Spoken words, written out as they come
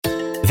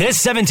This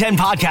 710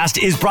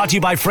 podcast is brought to you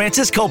by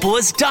Francis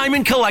Coppola's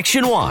Diamond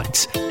Collection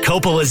Wines.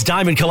 Coppola's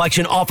Diamond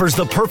Collection offers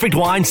the perfect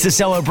wines to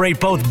celebrate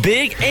both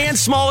big and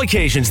small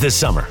occasions this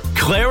summer.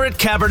 Claret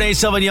Cabernet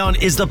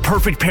Sauvignon is the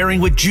perfect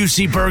pairing with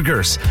juicy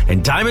burgers.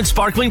 And Diamond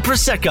Sparkling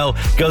Prosecco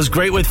goes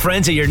great with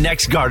friends at your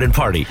next garden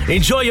party.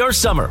 Enjoy your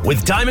summer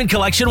with Diamond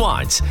Collection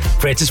Wines.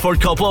 Francis Ford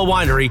Coppola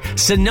Winery,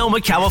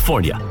 Sonoma,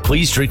 California.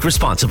 Please drink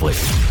responsibly.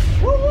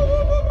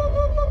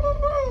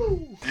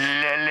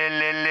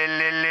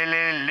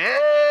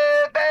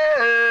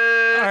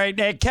 All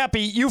right,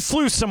 Cappy, you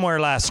flew somewhere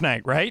last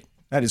night, right?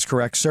 That is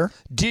correct, sir.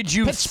 Did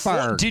you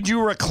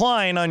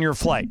recline on your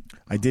flight?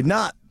 I did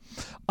not.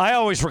 I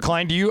always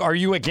recline. Are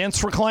you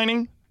against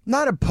reclining?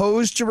 Not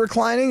opposed to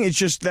reclining. It's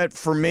just that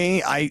for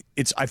me, I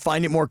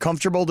find it more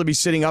comfortable to be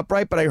sitting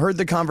upright, but I heard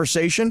the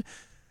conversation.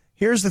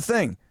 Here's the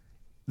thing.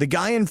 The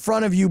guy in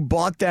front of you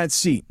bought that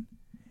seat.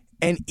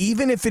 And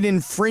even if it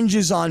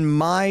infringes on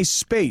my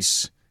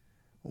space,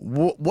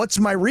 what's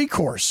my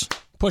recourse?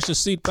 Push the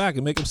seat back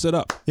and make him sit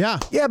up. Yeah,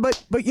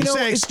 but you know,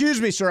 say, excuse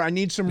me, sir, I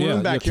need some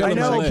room back here. I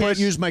know, I can't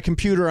use my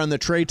computer on the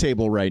tray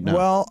table right now.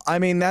 Well, I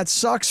mean, that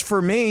sucks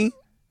for me,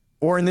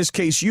 or in this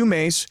case, you,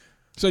 Mace.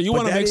 So you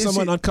want to make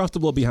someone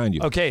uncomfortable behind you.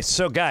 Okay,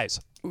 so guys,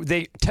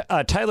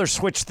 Tyler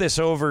switched this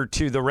over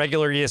to the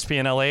regular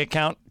ESPN LA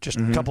account just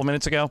a couple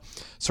minutes ago.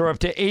 So we're up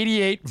to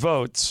 88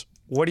 votes.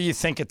 What do you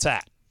think it's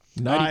at?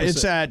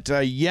 It's at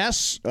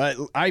yes.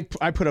 I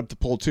put up the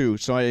poll too,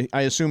 so I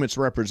assume it's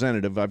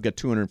representative. I've got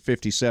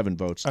 257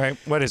 votes. All right,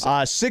 what is it?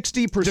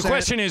 60%. The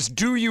question is,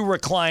 do you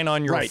recline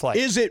on your flight?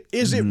 Is it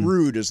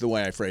rude? Is the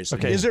way I phrase it.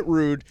 Okay. Is it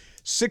rude?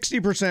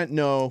 60%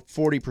 no,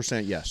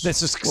 40% yes.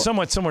 This is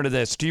somewhat similar to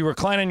this. Do you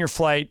recline on your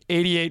flight?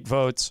 88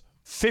 votes,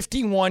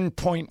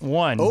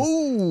 51.1.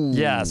 Oh,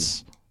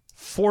 yes,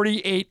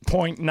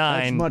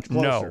 48.9. Much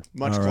closer. No,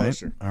 much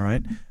closer. All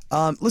right.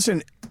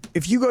 Listen,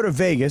 if you go to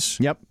Vegas,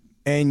 yep,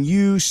 and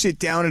you sit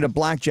down at a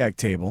blackjack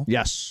table,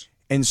 yes,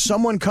 and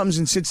someone comes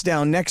and sits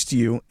down next to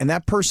you, and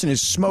that person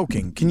is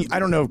smoking. I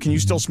don't know. Can you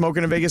still smoke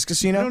in a Vegas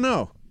casino? I don't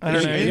know.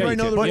 Does anybody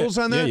know the rules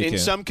on that? In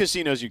some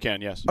casinos, you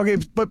can, yes. Okay,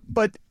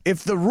 but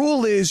if the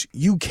rule is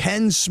you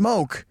can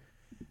smoke,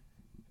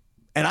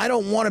 and I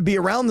don't want to be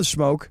around the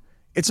smoke,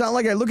 it's not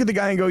like I look at the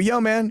guy and go, "Yo,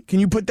 man,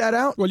 can you put that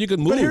out?" Well, you can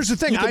move. But here's the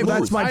thing.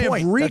 That's my point. I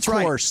have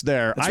recourse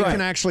there. That's I right.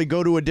 can actually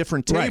go to a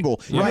different table.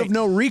 Right. You have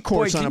no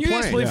recourse Boy, on a can you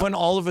plane. guys believe when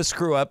all of us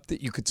grew up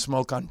that you could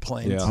smoke on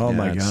planes? Yeah. Oh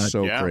my it's God,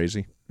 so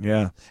crazy.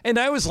 Yeah. And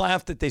I always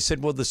laughed that they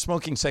said, well, the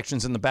smoking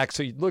section's in the back.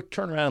 So you'd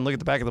turn around and look at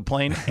the back of the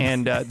plane,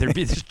 and there'd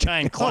be this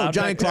giant cloud.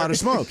 giant back there. cloud of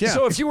smoke, yeah.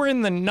 So if you were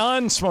in the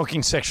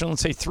non-smoking section,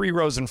 let's say 3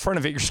 rows in front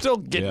of it, you're still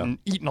getting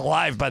eaten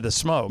alive by the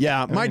smoke.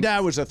 Yeah, my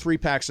dad was a 3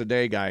 packs a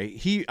day guy.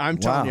 I'm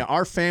telling you,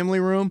 our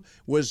family room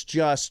was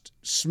just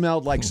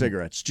smelled like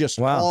cigarettes. Just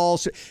all,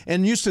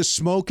 and used to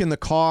smoke in the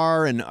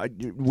car, and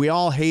we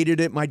all hated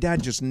it. My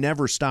dad just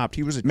never stopped.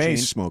 He was a chain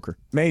smoker.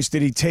 Mace,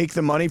 did he take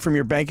the money from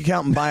your bank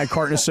account and buy a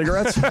carton of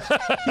cigarettes?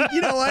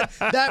 You know what?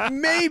 That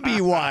may be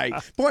why.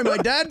 Boy, my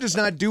dad does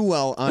not do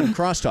well on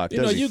crosstalk,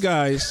 does he? You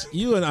guys,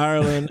 you and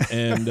Ireland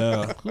and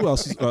who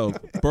else?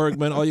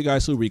 Bergman, all you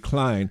guys who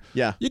recline.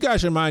 Yeah. You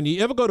guys remind me,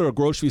 you ever go to a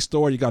grocery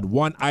store, you got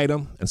one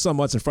item, and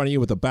someone's in front of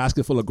you with a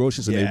basket full of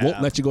groceries, and they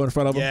won't let you go in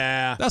front of them?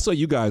 Yeah. That's what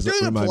you guys Do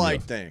the remind me polite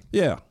of. thing.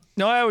 Yeah.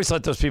 No, I always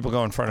let those people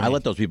go in front of me. I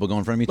let those people go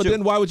in front of me, But too.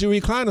 then why would you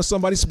recline on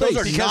somebody's space?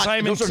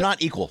 Those are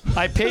not equal.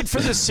 I paid for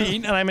the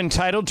seat, and I'm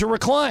entitled to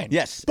recline.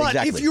 Yes, But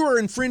exactly. if you were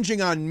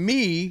infringing on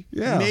me,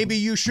 maybe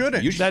you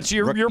shouldn't. That's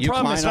your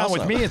problem. It's not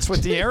with me. It's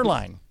with the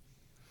airline.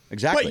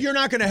 Exactly. But you're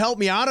not going to help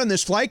me out on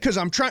this flight because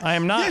I'm trying. I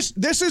am not.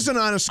 This is an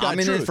honest God I'm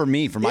in truth. it for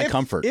me, for my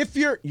comfort. If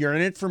you're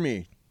in it for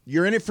me,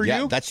 you're in it for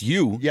yeah, you. that's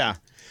you. Yeah.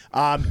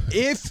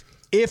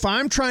 If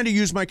I'm trying to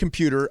use my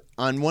computer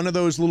on one of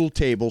those little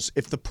tables,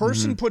 if the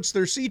person puts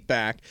their seat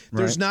back,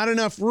 there's not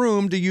enough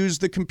room to use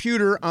the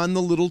computer on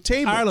the little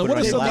table. Ireland, what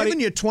if They've somebody- given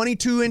you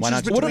 22 inches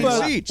not between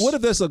seats? What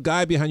if there's a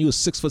guy behind you who's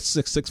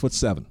 6'6",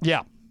 6'7"?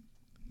 Yeah.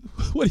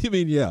 What do you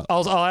mean, yeah?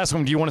 I'll ask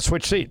them, do you want to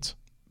switch seats?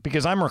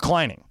 Because I'm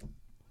reclining.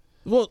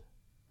 Well,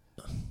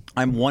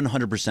 I'm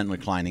 100%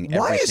 reclining every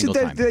Why is it single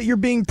time. that you're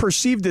being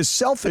perceived as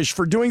selfish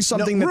for doing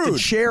something that the rude.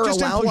 chair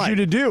Just allows impolite. you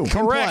to do?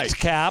 Correct,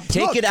 Cap.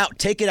 Take it out.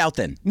 Take it out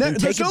then. No, Then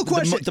there's take no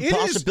question. The It is-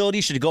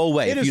 possibility should go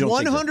away. It if is you don't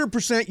take it.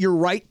 100% your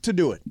right to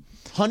do it.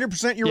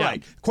 100% you're Yeah.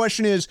 right.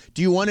 Question is,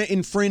 do you want to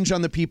infringe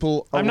on the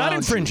people I'm not around you?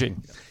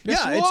 infringing.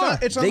 Yeah, you are.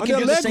 it's They not can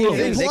do the same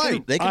thing.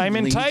 polite. They can I'm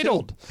leave, too.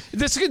 entitled.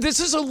 This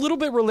is a little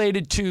bit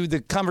related to the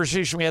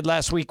conversation we had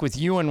last week with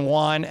you and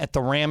Juan at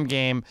the Ram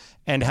game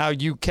and how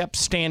you kept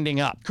standing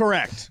up.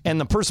 Correct.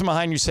 And the person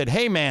behind you said,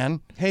 hey,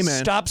 man,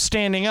 stop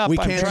standing up. We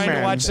I'm can't trying to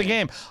stand." watch the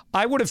game.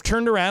 I would have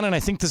turned around, and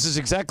I think this is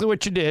exactly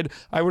what you did.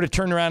 I would have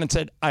turned around and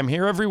said, I'm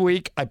here every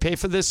week. I pay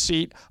for this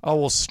seat. I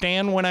will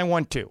stand when I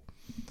want to.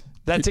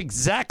 That's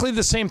exactly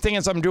the same thing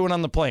as I'm doing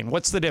on the plane.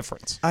 What's the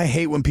difference? I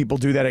hate when people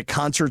do that at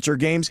concerts or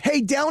games.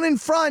 Hey, down in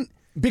front,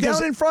 Because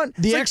down in front.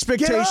 The It's like,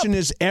 expectation get up.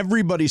 is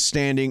everybody's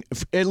standing,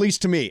 at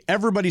least to me,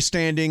 everybody's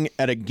standing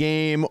at a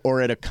game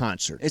or at a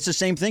concert. It's the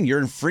same thing. You're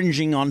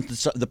infringing on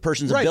the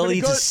person's Right, but ability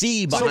it goes- to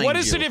see behind you. So what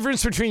is the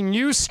difference between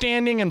you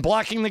standing and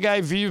blocking the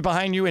guy view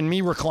behind you and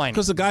me reclining?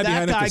 Because the guy That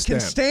behind guy him can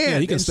stand Yeah,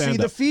 he can and stand see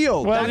the up.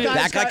 field. Well, guy's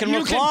that guy got- can you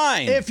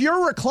recline. If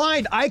you're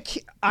reclined, I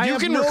You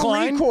have can no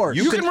recline. recourse.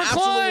 You can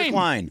absolutely recline.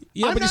 recline.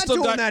 Yeah, I'm but not you still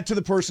doing got. that to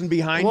the person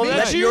behind Well, me.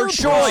 that's your your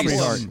choice.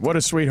 Sweetheart. What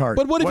a sweetheart.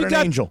 But what if what you an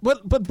got? angel.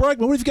 But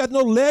Bergman, what if you got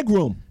no leg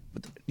room?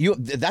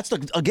 That's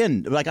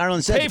again, like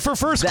Ireland said. Pay for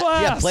first Yeah,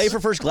 class. play for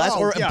first class, Oh,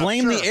 or yeah,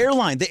 blame sure. the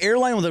airline. The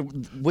airline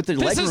with the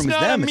This leg room is is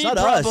not them. a It's me not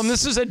problem. us.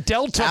 This is a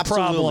Delta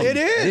Absolutely. problem. It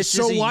is. This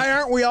So is a- why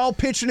aren't we all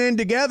pitching in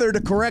together to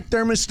correct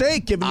their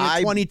mistake, giving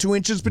you 22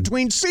 inches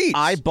between seats?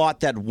 I bought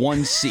that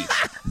one seat.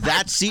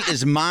 That seat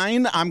is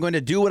mine. I'm going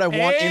to do what I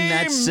want in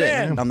that seat.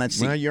 Amen. On that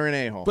seat. Well, you're an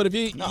a-hole. But if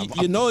you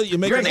know you're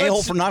making You're an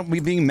a-hole for not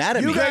being mad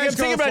at me. Greg, I'm guys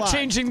thinking go about fly.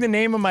 changing the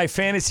name of my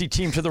fantasy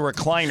team to the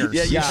Recliners.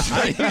 Yeah.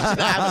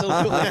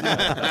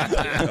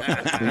 Absolutely.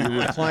 You're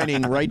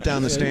reclining right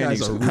down the you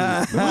standings. guys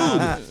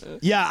are rude.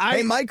 Yeah,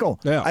 Hey, Michael.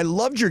 Yeah. I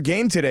loved your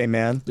game today,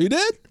 man. You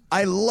did?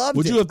 I loved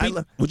Would it.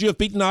 you have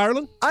beaten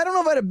Ireland? I don't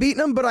know if I'd have beaten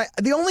them, but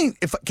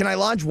can I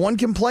lodge one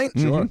complaint?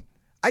 Sure.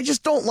 I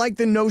just don't like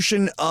the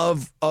notion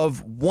of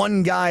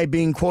one guy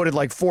being quoted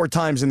like 4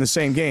 times in the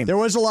same game. there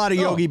was a lot of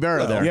Yogi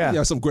Berra there. Yeah.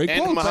 Yeah, some great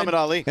And quotes. Muhammad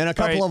Ali. And a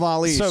couple All of right,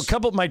 Ali's. So a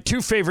couple of my 2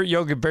 favorite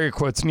Yogi Berra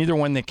quotes, neither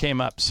one that came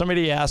up.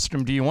 Somebody asked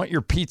him, do you want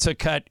your pizza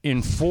cut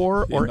in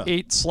 4 or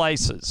 8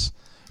 slices?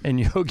 And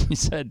Yogi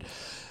said,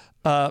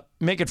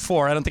 make it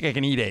 4. I don't think I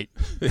can eat 8.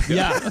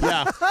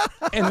 yeah.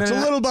 And It's a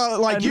then little bit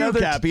like you, another-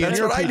 Cappy. and that's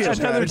your what I pizza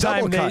did. cut. Another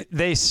time double cut.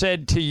 they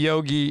said to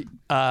Yogi,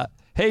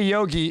 hey,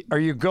 Yogi, are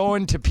you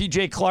going to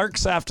PJ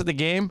Clark's after the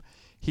game?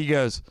 He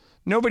goes,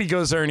 nobody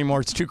goes there anymore.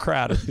 It's too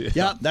crowded.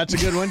 Yeah, that's a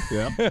good one.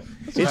 Yeah.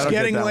 It's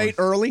getting that late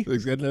early.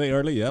 It's getting late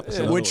early, yep.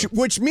 So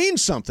Which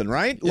means something,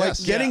 right? Like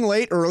Yes. getting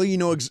late early,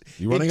 You're it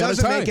running out of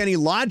doesn't time. make any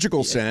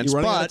logical sense.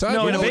 you're running out But of time.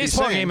 No, You in know a what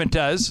baseball saying. game it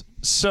does.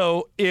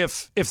 So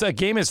if the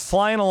game is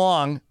flying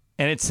along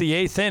and it's the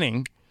 8th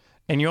inning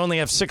and you only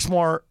have 6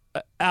 more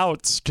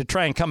outs to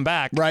try and come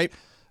back, right?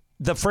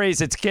 the phrase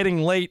 "it's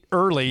getting late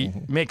early"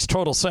 makes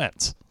total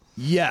sense.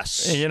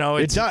 Yes, You know,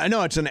 it it's- does.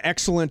 No, it's an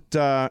excellent.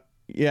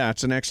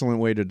 It's an excellent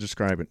way to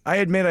describe it. I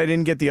admit I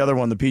didn't get the other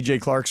one, the PJ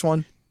Clark's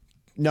one.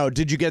 No,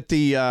 did you get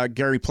the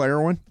Gary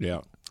Player one? Yeah.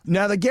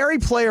 Now, the Gary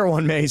Player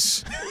one,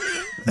 Mace.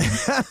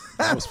 That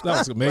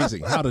was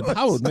amazing. How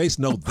would Mace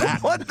know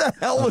that? What the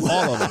hell was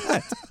All that? of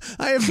it.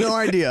 I have no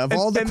idea. Of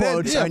all the And then-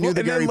 quotes, I knew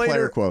the and then Gary later,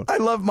 Player quote. I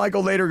love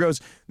Michael later goes,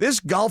 this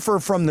golfer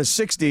from the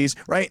 60s,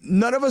 right?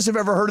 None of us have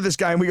ever heard of this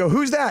guy. And we go,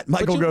 who's that?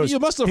 Michael you- goes, you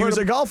must have he heard was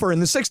of- a golfer in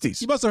the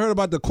 60s. You must have heard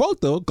about the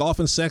quote, though. Golf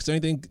and sex,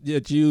 anything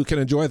that you can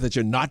enjoy that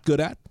you're not good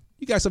at?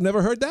 You guys have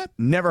never heard that?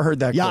 Never heard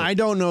that Yeah, quote. I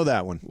don't know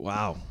that one.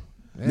 Wow.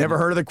 Never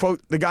heard of the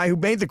quote, the guy who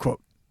made the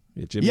quote.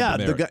 Yeah, Jimmy Yeah,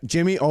 Demerit. the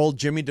guy, old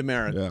Jimmy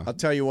Demerit. Yeah. I'll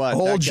tell you what.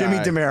 Old that Jimmy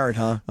guy- Demerit,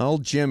 huh?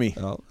 Old Jimmy.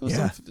 There's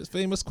some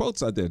famous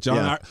quotes out there.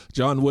 Yeah.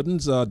 John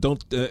Wooden's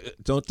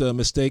don't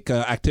mistake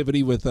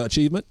activity with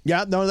achievement.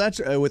 Yeah, no, that's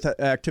with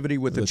activity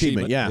with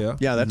achievement. achievement, Yeah,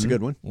 yeah. that's a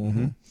good one.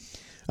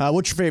 Mm-hmm.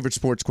 What's your favorite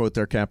sports quote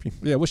there, Cappy?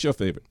 Yeah, what's your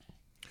favorite?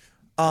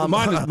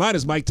 Mine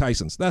is Mike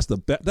Tyson's. That's the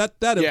best. That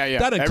Yeah.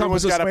 that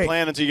Everyone's encompasses got a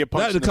plan until you get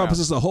punched that in the mouth.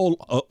 encompasses the whole.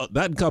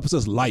 That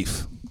encompasses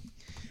life.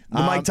 The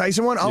Mike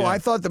Tyson one? Oh, yeah. I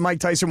thought the Mike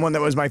Tyson one that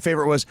was my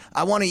favorite was,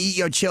 I want to eat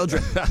your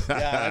children. Yeah,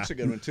 that's a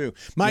good one too.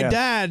 My Yeah.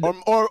 dad.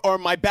 Or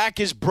my back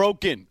is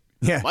broken.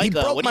 Yeah, he Mike,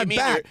 broke what my do you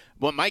mean back.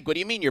 Well, Mike, what do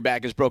you mean your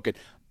back is broken?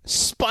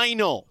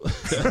 Spinal.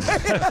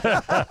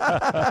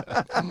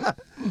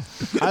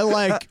 I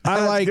like.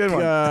 a good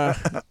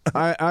one.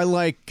 I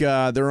like.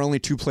 There are only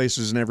 2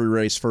 places in every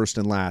race, first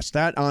and last.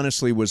 That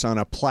honestly was on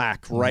a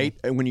plaque right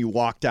when you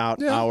walked out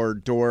Yeah. our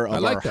door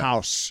of like our that.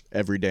 house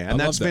every day, and I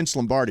that's love that. Vince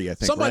Lombardi, I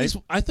think. Right?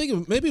 I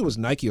think maybe it was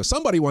Nike or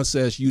somebody once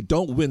says, "You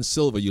don't win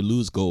silver, you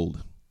lose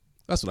gold."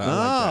 That's what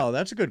I like.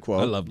 That's a good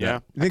quote. I love that. Yeah.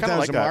 You think I kinda that was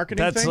like a that.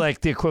 marketing That's thing?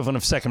 like the equivalent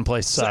of second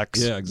place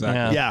sucks. Yeah,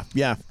 exactly.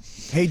 Yeah.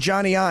 Hey,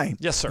 Johnny I.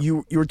 Yes, sir.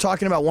 You were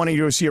talking about wanting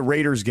to go see a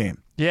Raiders game.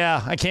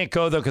 Yeah, I can't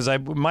go though because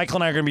Michael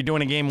and I are going to be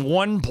doing a game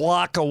 1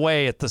 block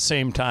away at the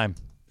same time.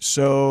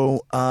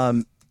 So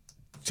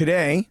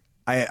today,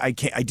 I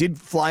did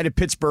fly to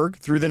Pittsburgh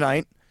through the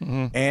night,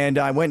 and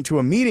I went to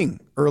a meeting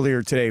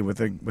earlier today with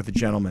a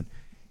gentleman,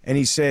 and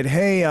he said,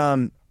 "Hey,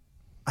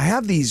 I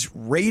have these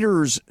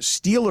Raiders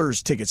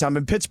Steelers tickets. I'm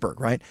in Pittsburgh,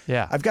 right?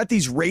 Yeah. I've got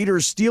these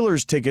Raiders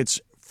Steelers tickets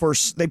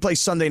they play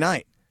Sunday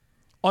night.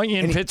 Oh,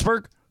 in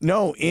Pittsburgh?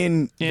 No,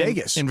 in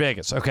Vegas. In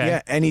Vegas, okay.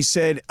 Yeah, and he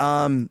said,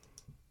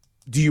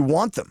 "Do you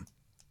want them?"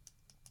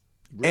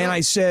 And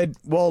I said,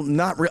 "Well,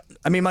 not really."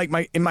 I mean,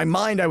 in my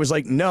mind, I was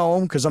like,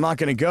 "No," because I'm not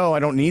going to go. I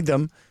don't need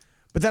them.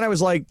 But then I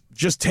was like,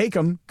 "Just take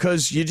them,"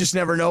 because you just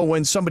never know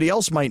when somebody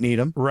else might need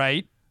them.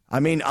 Right. I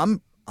mean,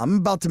 I'm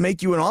about to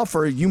make you an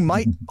offer you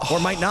might or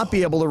might not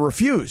be able to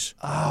refuse.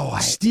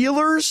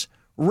 Steelers,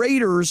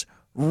 Raiders,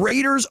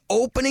 Raiders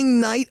opening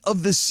night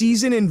of the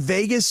season in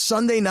Vegas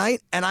Sunday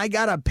night, and I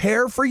got a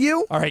pair for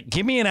you? All right,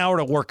 give me an hour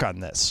to work on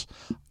this.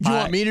 You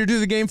want me to do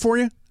the game for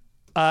you?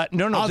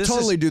 No. I'll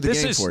totally do the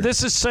game for you.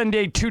 This is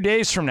Sunday 2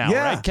 days from now,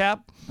 right,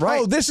 Cap?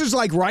 Right. Oh, this is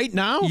like right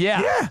now?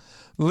 Yeah.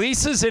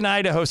 Lisa's in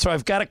Idaho, so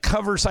I've got to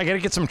cover. So I got to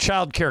get some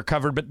childcare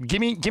covered. But give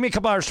me a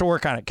couple hours to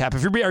work on it, Cap. Are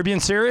you being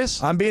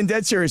serious? I'm being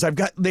dead serious.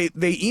 They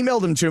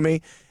emailed them to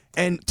me,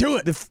 and do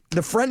it.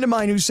 The friend of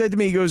mine who said to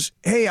me, he goes,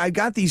 "Hey, I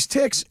got these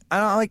ticks,"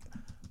 and I'm like,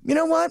 you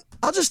know what?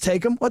 I'll just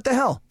take them. What the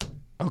hell?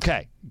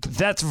 Okay,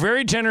 that's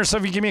very generous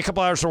of you. Give me a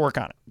couple hours to work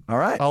on it. All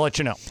right, I'll let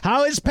you know.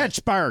 How is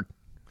Pittsburgh?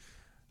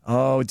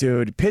 Oh,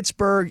 dude,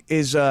 Pittsburgh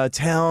is a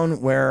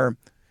town where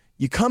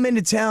you come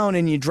into town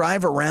and you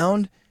drive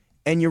around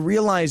and you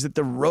realize that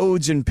the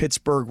roads in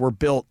Pittsburgh were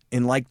built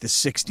in like the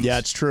 60s. Yeah,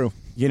 it's true.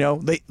 You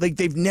know,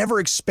 they've never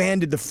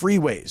expanded the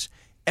freeways.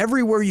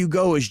 Everywhere you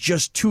go is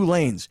just 2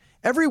 lanes.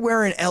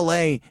 Everywhere in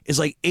LA is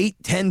like 8,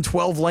 10,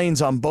 12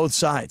 lanes on both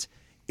sides.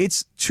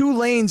 It's 2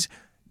 lanes.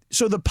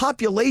 So the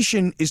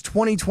population is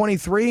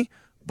 2023,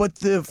 but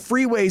the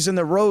freeways and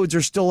the roads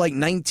are still like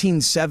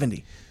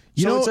 1970.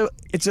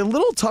 It's a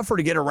little tougher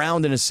to get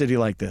around in a city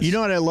like this. You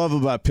know what I love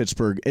about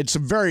Pittsburgh?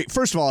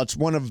 First of all, it's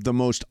one of the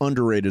most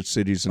underrated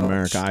cities in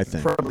America, I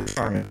think.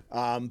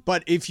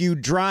 But if you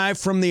drive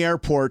from the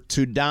airport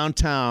to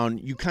downtown,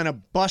 you kind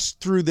of bust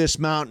through this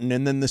mountain,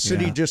 and then the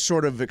city just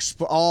sort of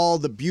all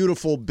the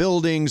beautiful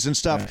buildings and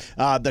stuff,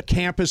 the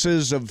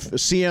campuses of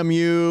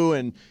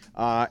CMU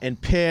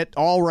and Pitt,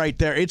 all right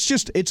there.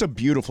 It's a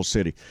beautiful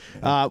city.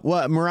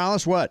 What,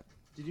 Morales? What?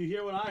 Did you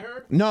hear what I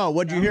heard? No,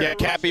 what'd you hear? Yeah,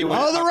 Cappy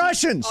went. Oh, the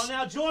Russians. Oh,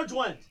 now George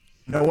went.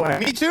 No way.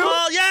 Me too?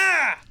 Oh,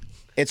 yeah.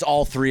 It's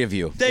all 3 of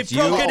you. They've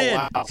broken in.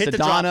 Wow. Hit the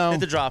Sedano. drop. Hit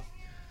the drop.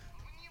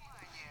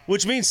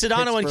 Which means Greg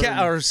and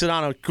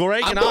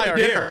I are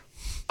here.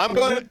 I'm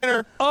going to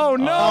dinner. Oh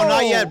no! Oh,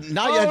 not yet.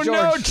 Not yet, Oh George.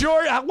 no,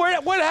 George!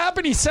 What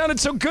happened? He sounded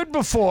so good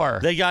before.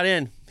 They got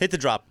in. Hit the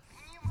drop.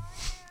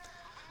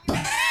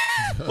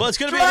 Well, it's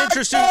going to be an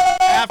interesting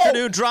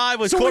afternoon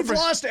drive with So we've corporate.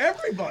 lost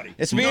everybody.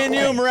 It's me and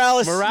you,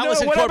 Morales. Morales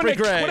and what corporate happened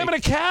to, Greg. what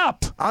happened to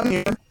Cap? I'm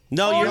here.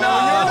 No, Oh, you're no,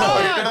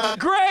 not.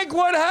 Greg,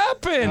 what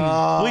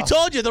happened? We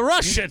told you the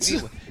Russians.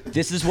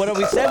 This is what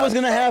we said was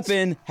going to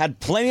happen. Had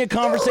plenty of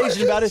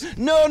conversation about it.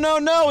 No,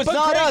 it's But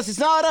not Greg- us. It's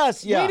not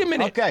us. Yeah. Wait a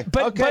minute. Okay.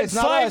 But it's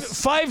not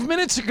us. 5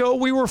 minutes ago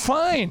we were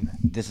fine.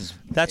 This is.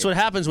 That's what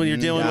happens when you're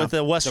dealing with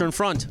the Western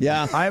Front.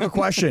 Yeah. I have a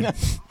question.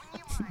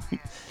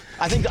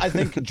 I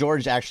think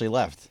George actually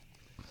left.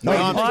 No,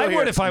 I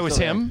would if I was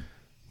him.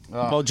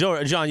 Well,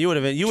 John, you would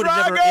have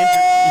never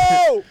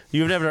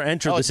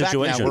entered the It's back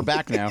situation. now. We're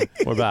back now.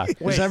 We're back.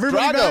 Is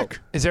everybody back?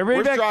 Is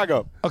everybody Where's back?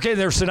 Drago? Okay,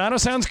 there. Sedano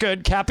sounds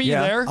good. Cappy, you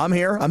there? I'm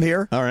here.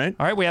 All right.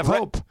 All right, we have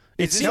hope.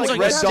 It seems like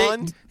like Red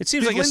Dawn? It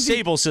seems like a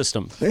stable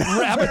system.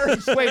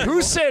 Wait,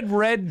 who said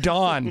Red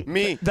Dawn?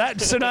 Me.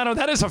 Sedano,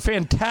 that is a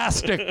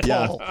fantastic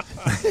poll.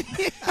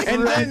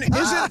 And then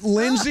isn't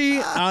Lindsay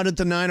out at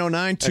the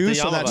 909 too? At the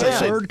So that's Yamaha. a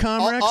third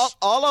Comrex.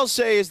 All I'll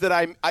say is that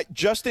I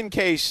just in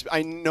case,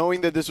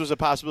 knowing that this was a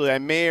possibility, I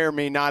may or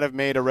may not have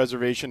made a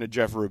reservation at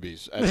Jeff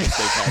Ruby's at the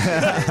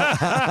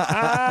steakhouse.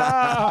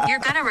 You're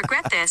going to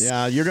regret this.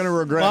 Yeah, you're gonna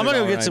regret. Well, I'm it, going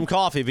to all go get right. some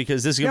coffee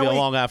because this is going to Now, be a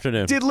wait, long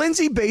afternoon. Did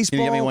Lindsay Can you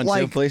baseball give me one too,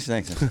 like? please?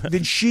 Thanks.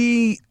 Did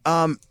she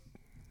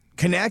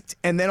connect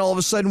and then all of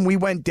a sudden we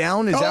went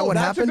down? Is that what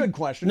that's happened? a good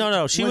question.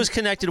 No, she was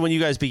connected when you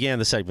guys began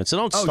the segment, so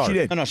don't Oh, start. she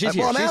did. No, she's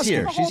Well, here. I'm She's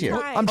here. asking. She's here.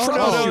 I'm Oh,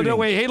 troubleshooting. no,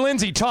 wait. Hey,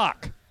 Lindsay,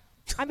 talk.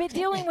 I've been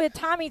dealing with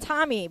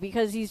Tommy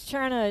because he's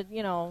trying to,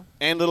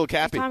 And little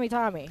Cappy. Tommy,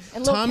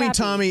 and little Cappy.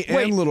 Tommy,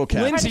 Wait, and Little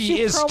Cat. Lindsay, Trying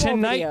to is shoot promo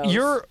tonight.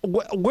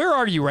 videos. Where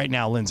are you right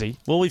now, Lindsay?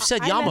 Well, we've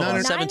said I'm Yamaha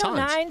at 7 times.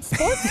 909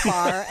 Sports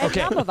Bar at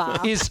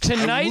Yamava. Is I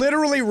tonight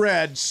literally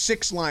read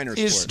 6 liners.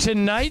 is for it.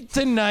 tonight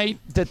the night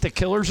that the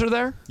Killers are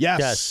there?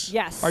 Yes.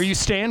 Yes. Are you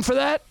staying for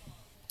that?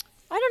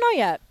 I don't know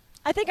yet.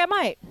 I think I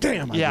might.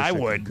 Damn. Yeah, I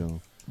wish would. could go.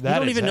 You That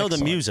don't is even know the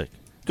excellent. music.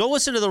 Go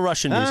listen to the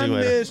Russian music I'm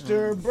later.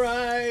 Mr.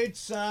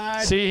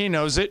 Brightside. See, he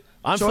knows it.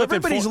 I'm So flipping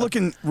everybody's for-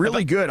 looking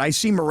really good. I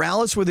see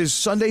Morales with his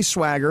Sunday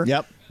swagger.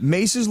 Yep.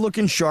 Mace is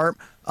looking sharp.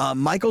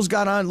 Michael's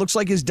got on, looks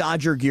like his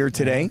Dodger gear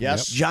today.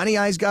 Yes. Johnny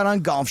I's got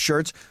on golf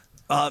shirts.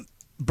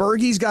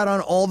 Bergie's got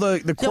on all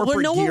the Yeah, corporate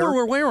we know gear. what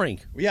we're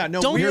wearing. Yeah,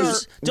 no, Don't we're-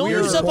 use we're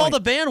up the all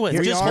point. the bandwidth.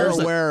 Here Just we are hold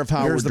it. aware of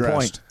how Here's we're the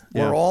dressed. point.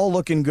 Yeah. We're all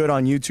looking good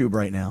on YouTube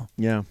right now.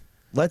 Yeah.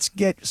 Let's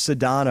get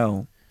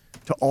Sedano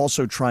to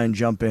also try and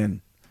jump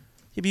in.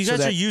 Yeah, but you So guys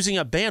that- are using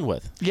up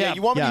bandwidth. Yeah,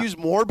 you want me Yeah. to use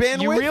more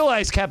bandwidth? You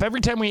realize, Cap,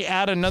 every time we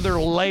add another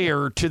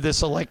layer to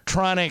this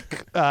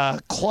electronic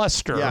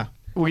cluster, Yeah.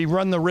 we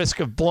run the risk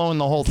of blowing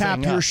the whole Cap,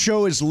 thing your up.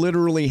 show is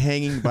literally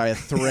hanging by a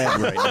thread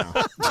right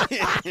now.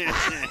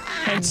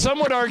 And some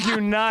would argue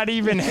not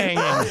even hanging.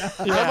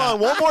 Come on,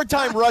 one more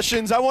time,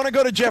 Russians. I want to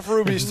go to Jeff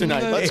Ruby's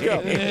tonight. Let's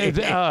go.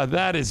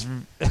 That is.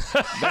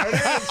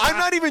 I'm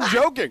not even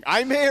joking.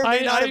 I may or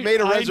may not have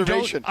made a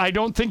reservation. I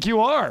don't think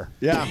you are.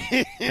 Yeah.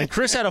 And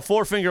Chris had a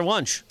 4-finger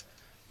lunch.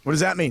 What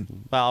does that mean?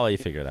 Well, I'll let you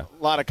figure it out.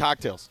 A lot of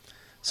cocktails.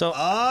 So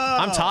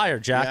I'm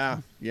tired, Jack.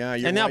 Yeah.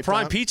 And now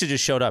Prime Pizza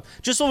just showed up.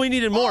 Just when we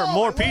needed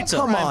more pizza.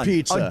 Come on,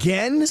 pizza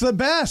again? It's the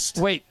best.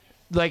 Wait,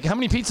 like how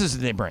many pizzas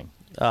did they bring?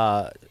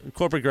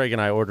 Corporate Greg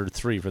and I ordered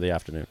 3 for the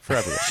afternoon for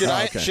everyone.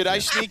 Should I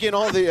sneak in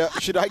all the?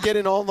 Should I get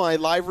in all my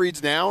live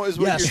reads now? Is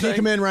what you're sneak saying?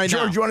 them in right now.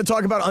 George, you want to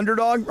talk about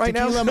Underdog right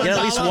now? Get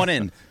at least one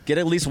in. Get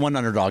at least one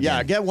Underdog Yeah,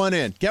 in. get one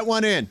in. Get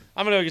one in.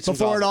 I'm gonna go get some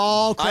before it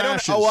all I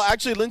crashes. don't. Oh well,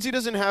 actually, Lindsay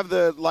doesn't have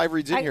the live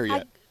reads in here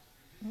yet.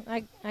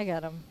 I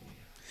got them.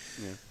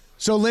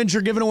 So, Lindsay,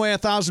 you're giving away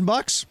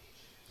 $1,000?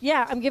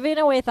 Yeah, I'm giving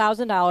away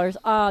 $1,000.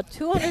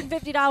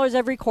 $250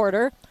 every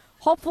quarter.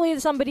 Hopefully,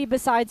 somebody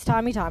besides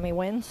Tommy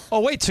wins. Oh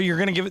wait, so you're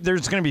going to give it?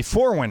 There's going to be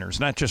 4 winners,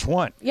 not just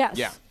one. Yes.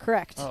 Yeah.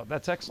 Correct. Oh,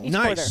 that's excellent.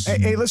 Nice.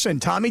 Hey, listen,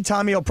 Tommy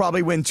will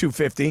probably win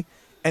 $250,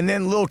 and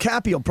then Lil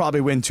Cappy will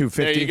probably win $250.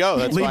 There you go.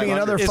 That's leaving 500.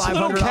 another Is $500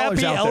 Little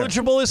Cappy out there.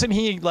 eligible? Isn't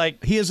he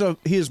like? He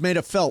is made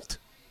of felt.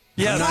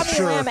 Yeah,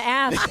 Tommy Lamb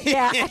asked.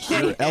 Yeah,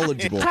 actually, You're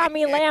eligible.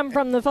 Tommy Lamb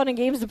from the Fun and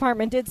Games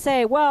department did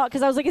say, well,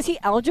 because I was like, is he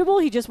eligible?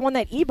 He just won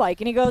that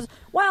e-bike. And he goes,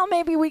 well,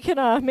 maybe we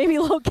can, maybe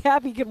Lil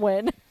Cappy can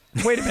win.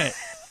 Wait a minute.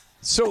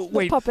 So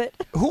wait, puppet.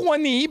 Who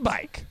won the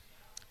e-bike?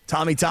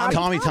 Tommy.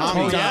 Tommy.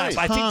 Oh, yeah.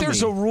 I think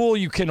there's a rule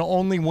you can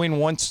only win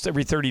once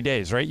every 30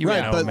 days, right? You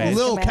Right, know, but man.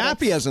 Lil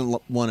Cappy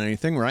hasn't won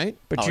anything, right?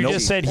 But you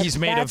just said he's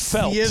made of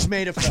felt. He is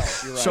made of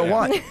felt. You're right. So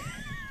what?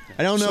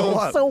 I don't know. So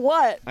what? So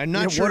what? I'm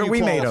not Yeah, sure what are you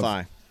we made of?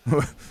 qualify.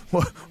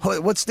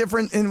 What's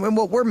different in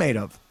what we're made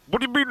of?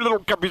 What do you mean, Little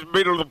Cappy's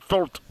made of the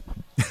felt?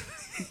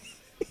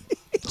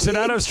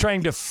 Sedano's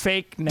trying to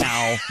fake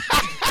now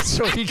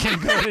so he can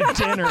go to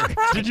dinner.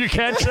 Did you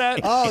catch that?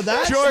 Oh,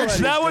 that's George, what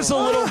that he's was a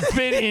little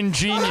bit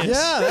ingenious.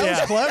 Yeah, that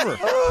was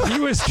clever. He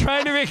was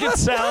trying to make it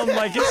sound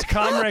like his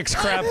Comrex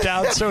crapped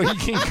out so he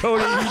can go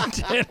to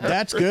eat dinner.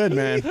 That's good,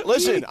 man.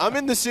 Listen, I'm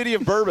in the city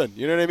of bourbon.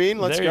 You know what I mean?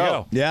 Let's There you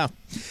go. Yeah.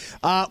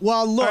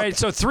 Well, look. All right,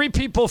 so 3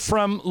 people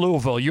from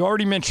Louisville. You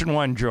already mentioned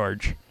one,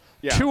 George.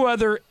 Yeah. 2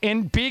 other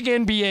big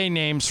NBA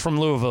names from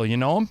Louisville. You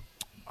know them?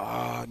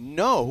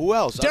 No, who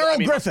else?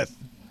 Daryl Griffith.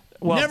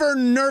 Well, Never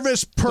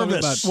nervous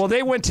Purvis. Well,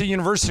 they went to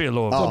University of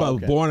Louisville.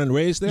 About born and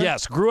raised there?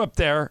 Yes, grew up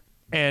there.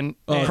 And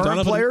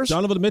current players?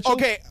 Donovan Mitchell?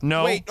 Okay.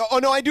 No. Wait. Oh,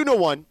 no, I do know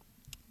one.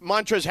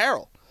 Montrezl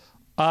Harrell.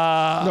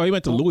 No, he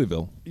went to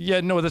Louisville. yeah,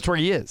 no, that's where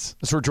he is.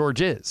 That's where George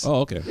is.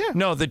 Oh, okay. Yeah.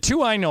 No, the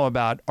 2 I know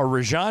about are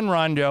Rajon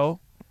Rondo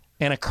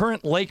and a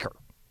current Laker.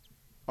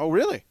 Oh,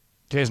 really?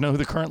 Do you guys know who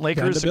the current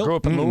Laker is that Vanderbilt? grew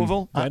up in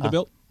Louisville?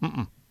 Vanderbilt?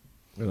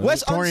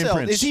 Wes Torian Unseld,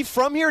 Prince. is he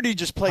from here or did he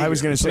just play I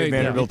was here? going to say played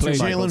there. Vanderbilt He too.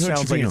 played Michael. Jalen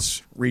Sounds like Hood-Schifino.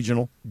 it's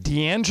regional.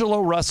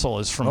 D'Angelo Russell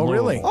is from Oh,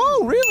 really? Louisville.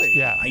 Oh, really?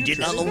 Yeah. I did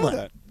not know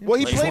that. Well,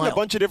 he played in a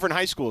bunch of different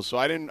high schools, so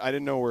I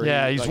didn't know where.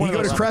 Yeah, he, he's like, one He of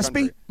go to those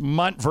Crespi?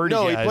 Montverde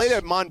No, he guys. played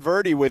at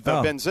Montverde with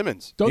Oh. Ben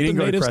Simmons. Don't He the didn't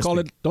go to natives Crespi. call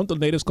it? Don't the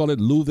natives call it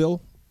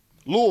Louisville?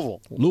 Louisville.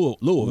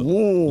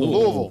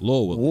 Louisville.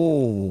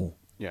 Whoa.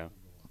 Yeah.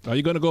 Are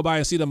you going to go by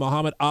and see the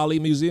Muhammad Ali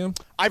Museum?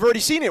 I've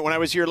already seen it when I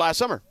was here last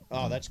summer.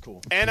 Oh, that's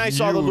cool. And I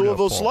saw the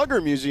Louisville Slugger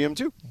Museum,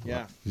 too.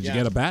 Yeah. Did you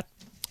get a bat?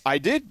 I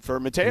did for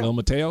Mateo. Little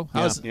Mateo?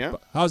 Yeah.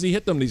 How's he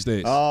hit them these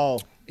days? Oh.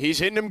 He's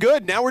hitting them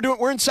good. Now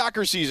we're in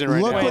soccer season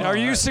right Look now. Wait, are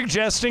you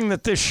suggesting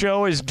that this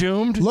show is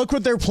doomed? Look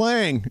what they're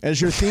playing as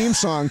your theme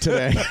song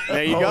today.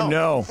 There you Oh, go.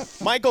 no.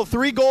 Michael,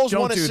 3 goals,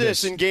 Don't 1 do assist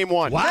this. in game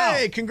 1.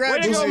 Hey,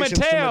 congratulations Way to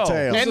go, Mateo. to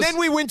Mateo. And then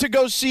we went to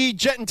go see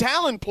Jet and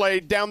Talon play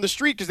down the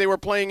street because they were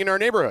playing in our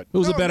neighborhood.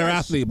 Who's a better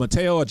athlete,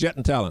 Mateo or Jet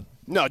and Talon?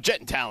 No, Jet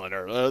and Talon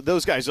are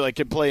those guys are like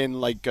can play in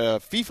like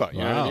FIFA. You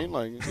know what I mean?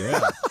 Like, Yeah.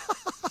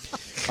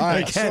 All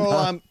right,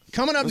 so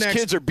coming up those next,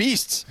 kids are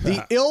beasts.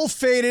 the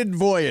ill-fated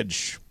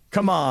voyage.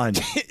 Come on.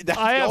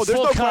 I have there's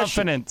full no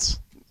question. confidence.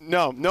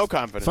 No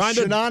confidence. Find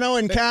a, Sedano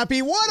and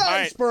Cappy, what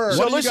right. iceberg? So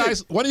one, of you listen.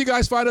 guys, one of you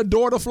guys find a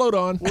door to float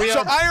on.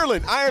 So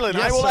Ireland, Yes,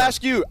 I will sir.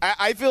 ask you.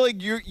 I feel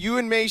like you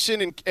and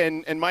Mason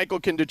and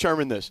Michael can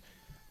determine this.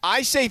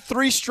 I say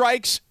 3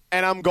 strikes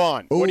and I'm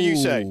gone. What do you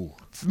say?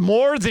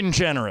 More than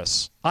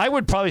generous. I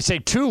would probably say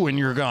 2 when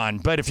you're gone,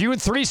 but if you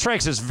had 3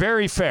 strikes, is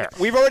very fair.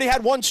 We've already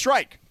had 1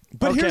 strike.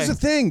 But Okay. here's the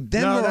thing.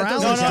 Then No, that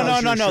Morales doesn't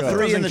count. No. That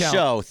 3 in the doesn't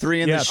show. count.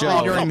 3 in Yeah, the 3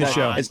 show. during the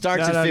show. It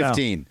starts No, at no.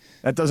 15.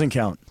 That doesn't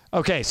count.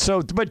 Okay,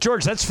 so, but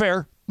George, that's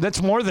fair.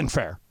 That's more than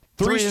fair.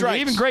 3 strikes.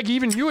 Even Greg,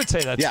 even you would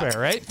say that's fair,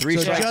 right? 3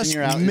 So strikes just and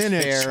you're out.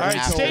 minutes. It's fair All right,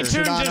 after. stay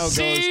tuned Sedano to goes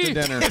see to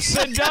dinner. if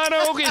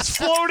Sedano is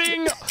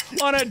floating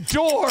on a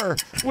door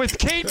with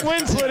Kate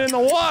Winslet in the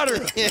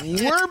water.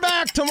 We're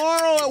back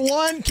tomorrow at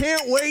 1.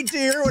 Can't wait to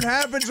hear what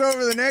happens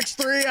over the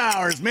next 3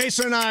 hours.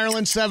 Mason,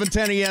 Ireland,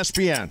 710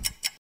 ESPN.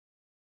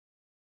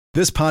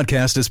 This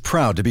podcast is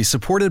proud to be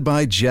supported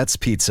by Jets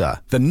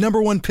Pizza, the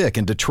 #1 pick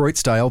in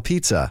Detroit-style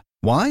pizza.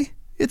 Why?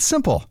 It's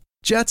simple.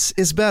 Jets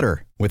is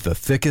better. With the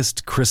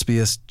thickest,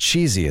 crispiest,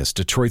 cheesiest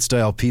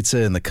Detroit-style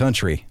pizza in the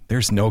country,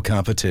 there's no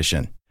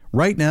competition.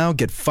 Right now,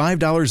 get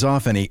 $5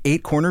 off any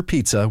 8-corner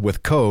pizza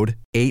with code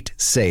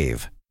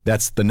 8SAVE.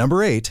 That's the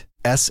number 8,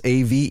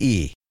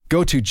 S-A-V-E.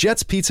 Go to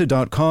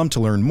jetspizza.com to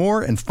learn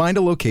more and find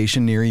a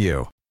location near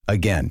you.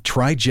 Again,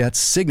 try Jet's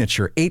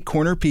signature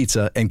 8-corner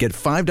pizza and get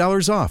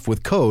 $5 off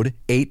with code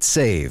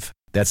 8SAVE.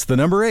 That's the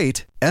number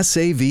 8,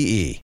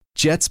 S-A-V-E.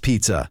 Jet's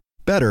Pizza.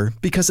 Better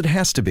because it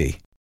has to be.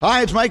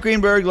 Hi, it's Mike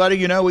Greenberg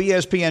letting you know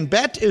ESPN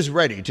Bet is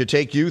ready to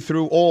take you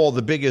through all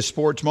the biggest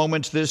sports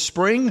moments this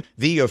spring.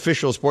 The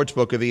official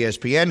sportsbook of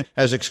ESPN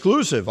has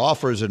exclusive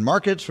offers and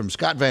markets from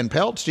Scott Van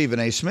Pelt, Stephen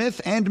A. Smith,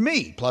 and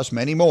me, plus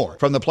many more.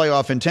 From the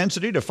playoff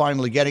intensity to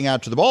finally getting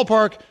out to the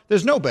ballpark,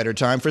 there's no better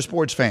time for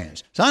sports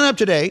fans. Sign up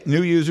today.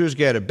 New users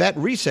get a bet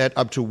reset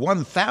up to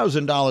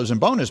 $1,000 in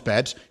bonus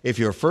bets if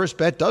your first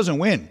bet doesn't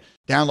win.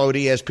 Download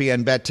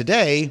ESPN Bet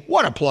today.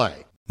 What a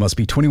play. Must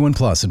be 21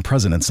 plus and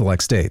present in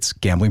select states.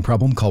 Gambling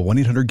problem? Call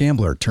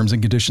 1-800-GAMBLER. Terms and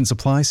conditions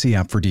apply. See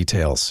app for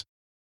details.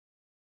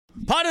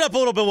 Pot it up a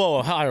little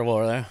bit higher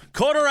there.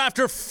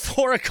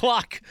 4:15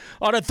 o'clock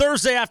on a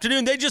Thursday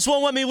afternoon. They just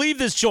won't let me leave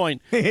this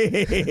joint.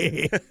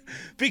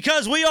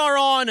 Because we are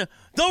on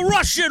the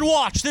Russian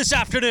watch this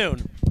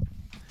afternoon.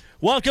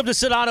 Welcome to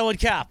Sedano and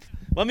Cap.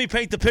 Let me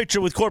paint the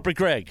picture with Corporate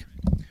Greg.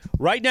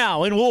 Right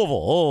now in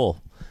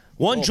Louisville.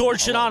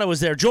 George Sedano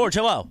is there. George,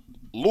 hello.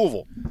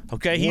 Louisville.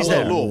 Okay, he's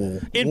there.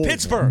 In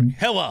Pittsburgh,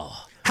 hello.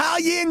 How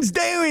yins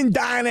doing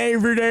down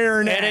over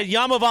there now? And at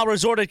Yamaval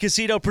Resort and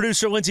Casino,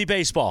 producer Lindsay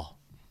Baseball.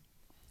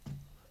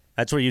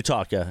 That's where you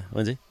talk,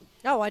 Lindsay.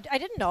 No, I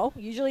didn't know.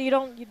 Usually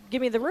you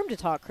give me the room to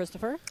talk,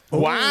 Christopher.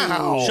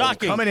 Wow.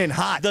 Shocking. Coming in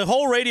hot. The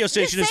whole radio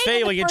station is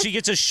failing, and she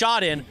gets a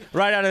shot in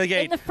right out of the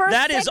gate.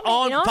 That is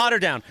on Potter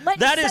down.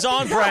 That is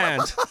on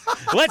brand.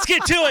 Let's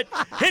get to it.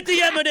 Hit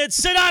the eminence,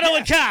 Sedano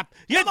and Cap.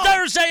 Your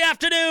Thursday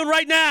afternoon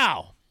right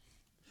now.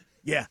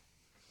 Yeah.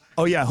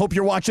 Oh, yeah. Hope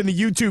you're watching the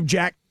YouTube,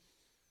 Jack.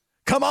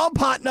 Come on,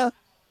 partner.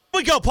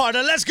 We go,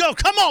 partner. Let's go.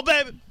 Come on,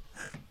 baby.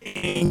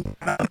 Oh,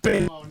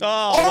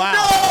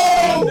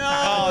 wow. No!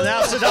 Oh,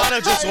 now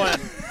Sedano just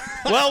went.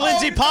 Well,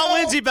 Lindsay, pop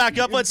Lindsay back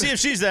up. Let's see if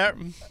she's there.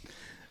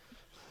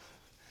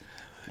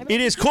 It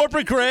is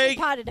Corporate Greg,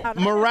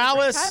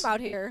 Morales.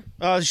 Out here.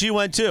 She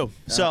went too.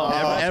 So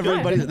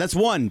everybody, that's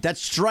one. That's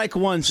strike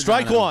one.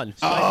 Strike one.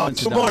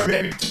 Come on,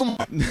 baby. Come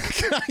on.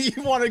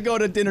 You want to go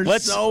to dinner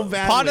so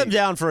badly. Pot him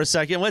down for a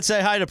second. Let's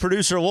say hi to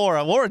producer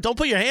Laura. Laura, don't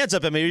put your hands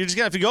up at me. You're just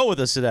gonna have to go with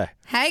us today.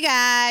 Hey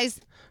guys.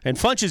 And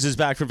Funches is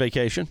back from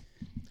vacation.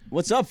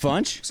 What's up,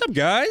 Funch? What's up,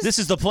 guys? This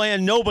is the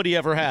plan nobody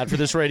ever had for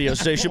this radio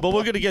station, but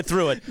we're going to get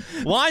through it.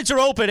 Lines are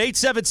open,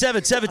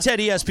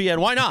 877-710-ESPN.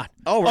 Why not?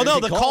 Oh, no,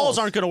 the calls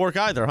aren't going to work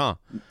either, huh?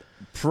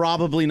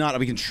 Probably not.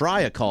 We can try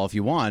a call if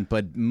you want,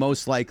 but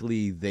most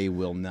likely they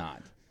will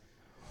not.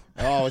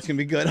 Oh, it's going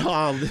to be good.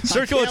 Oh,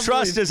 Circle of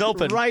Trust is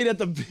open. Right at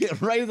the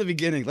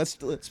beginning. Let's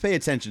pay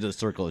attention to the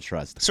Circle of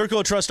Trust. Circle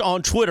of Trust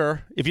on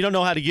Twitter. If you don't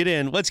know how to get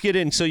in, let's get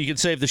in so you can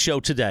save the show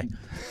today.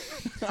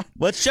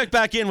 Let's check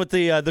back in with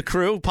the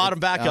crew. Pot them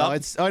back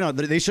up. No,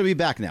 they should be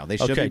back now. They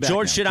should be back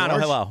George now. Sedano,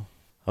 hello.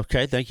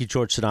 Okay, thank you,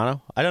 George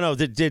Sedano. I don't know.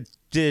 Did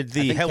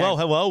the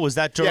hello was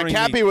that during?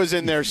 Yeah, Cappy was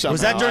in there somehow.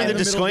 Was that during the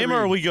disclaimer?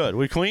 Or are we good?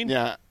 We clean?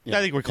 Yeah. I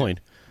think we're clean.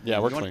 Yeah,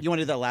 we're clean. You want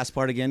to do that last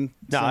part again?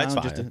 No, it's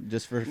fine.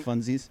 Just for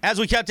funsies. As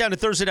we count down to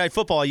Thursday Night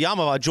Football,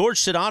 Yamaha, George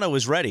Sedano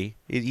is ready.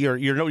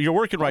 You're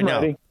working right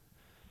now.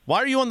 Why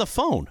are you on the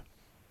phone?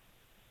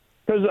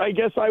 Because I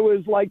guess I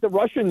was like the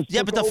Russians.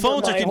 Yeah, but the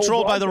phones are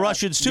controlled by the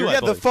Russians, too. Yeah,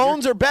 the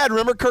phones are bad.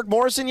 Remember Kirk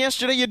Morrison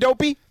yesterday, you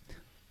dopey?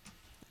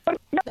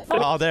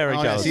 Oh, there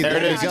it goes. See, there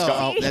it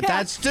goes.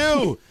 That's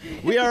two.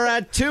 We are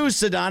at two,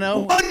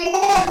 Sedano. One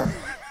more.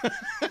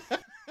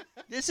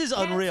 This is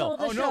unreal.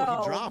 Oh, no,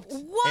 he dropped.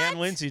 What? And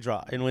Lindsay's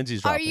dropping.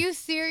 Are you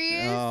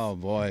serious? Oh,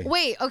 boy.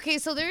 Wait, okay,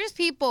 so there's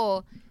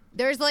people,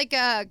 there's like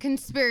a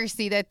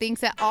conspiracy that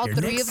thinks that all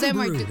three of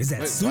them are... Is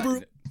that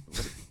Subaru?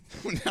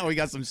 Now we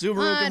got some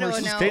Subaru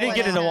commercials. They didn't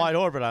get into wide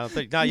orbit, I don't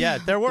think. Not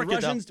yet. They're working,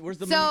 though. Where's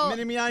the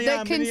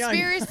the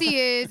conspiracy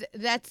is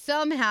that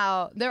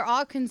somehow they're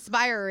all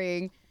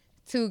conspiring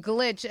to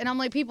glitch. And I'm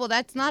like, people,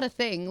 that's not a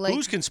thing. Like,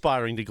 who's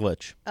conspiring to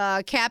glitch?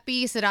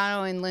 Cappy,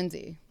 Sedano, and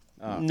Lindsay.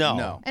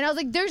 No. And I was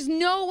like, there's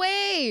no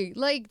way.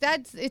 Like,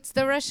 it's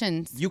the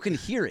Russians. You can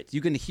hear it.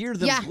 You can hear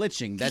them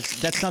glitching.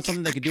 That's not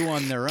something they could do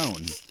on their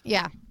own.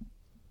 Yeah.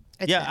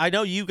 I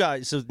know you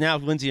guys. So now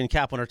Lindsay and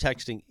Kaplan are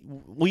texting.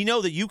 We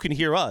know that you can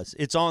hear us.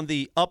 It's on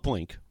the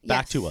uplink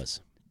back to us.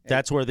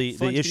 That's where the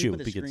issue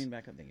begins.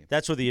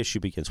 That's where the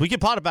issue begins. We can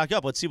pot it back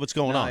up. Let's see what's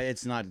going on.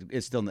 It's not.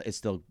 It's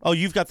still. Oh,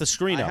 you've got the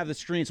screen up. I have the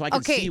screen, so I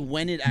can see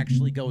when it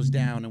actually goes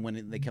down and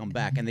when they come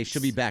back, and they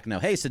should be back now.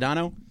 Hey,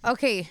 Sedano.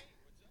 Okay.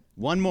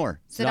 One more.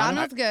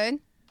 Sedano's good.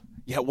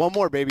 Yeah, one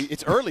more, baby.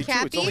 It's early too.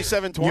 It's only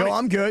 7:20. Yo,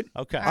 I'm good.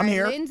 Okay, I'm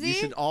here. Lindsay? You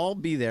should all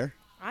be there.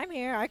 I'm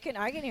here. I can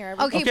hear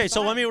everything. Okay,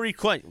 so let me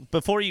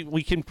before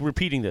we can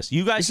repeating this.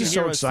 You guys can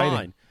hear us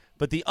fine,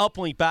 but the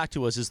uplink back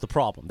to us is the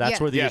problem. That's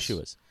where the issue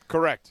is.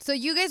 Correct. So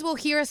you guys will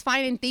hear us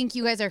fine and think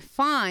you guys are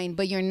fine,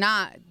 but you're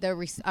not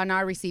on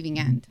our receiving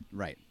end.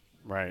 Right.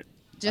 Right.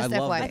 Just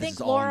FYI. I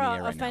think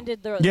Laura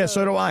offended the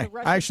so do I.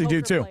 I actually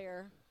do too.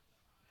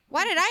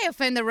 Why did I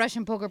offend the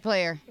Russian poker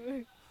player?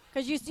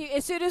 Because you see,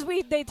 as soon as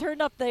they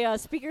turned up the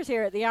speakers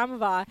here at the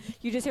Yamava,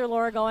 you just hear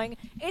Laura going,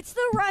 "It's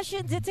the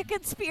Russians. It's a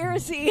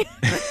conspiracy."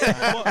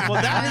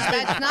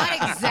 That's not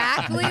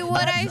exactly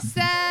what I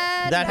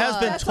said. That has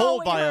been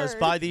told by us,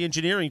 by the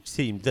engineering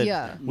team,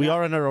 that we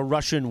are under a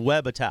Russian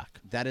web attack.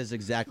 That is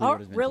exactly what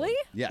has been really?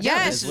 Yes.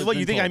 Yes. What,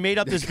 you think I made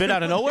up this bit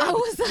out of nowhere?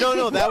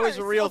 No, that was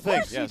a real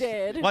thing. Of course you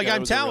did. Like,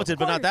 I'm talented,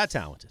 but not that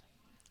talented.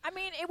 I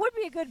mean, it would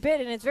be a good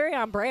bit, and it's very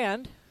on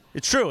brand.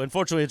 It's true.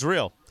 Unfortunately, it's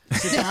real.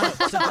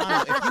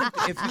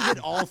 Sedano, if you hit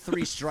all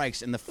 3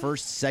 strikes in the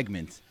first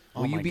segment,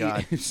 will you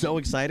be so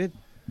excited?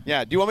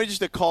 Yeah. Do you want me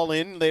just to call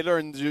in later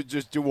and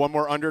just do one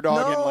more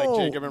underdog and like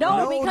Jacob and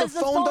Ryan? No, because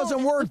the phone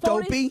doesn't work,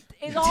 dopey.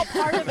 Is all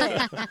part of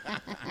it.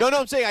 No,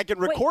 I'm saying I can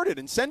record it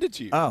and send it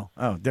to you. Oh,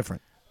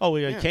 different. Oh,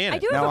 we can. I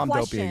do have now a I'm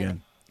question. dopey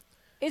again.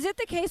 Is it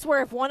the case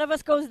where if one of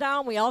us goes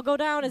down, we all go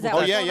down? Is that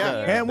what's going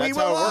on here? And we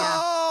will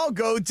all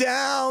go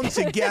down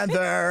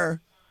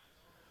together.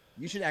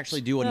 You should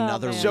actually do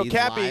another So, read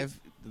Cappy,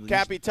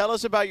 live. tell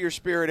us about your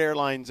Spirit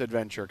Airlines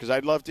adventure, because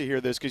I'd love to hear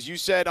this. Because you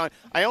said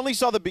I only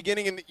saw the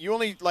beginning, and you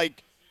only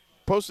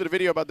posted a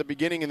video about the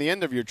beginning and the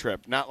end of your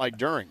trip, not like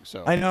during.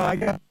 So I know. I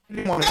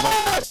didn't want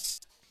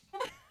to.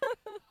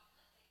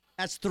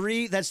 That's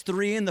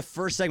three in the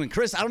first segment.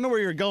 Chris, I don't know where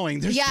you're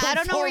going. There's I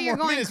don't know where you're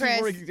going, Chris.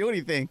 Before we can do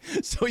anything.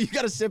 So you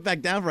got to sit back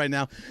down right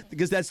now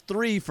because that's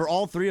 3 for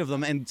all 3 of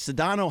them, and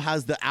Sedano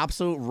has the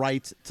absolute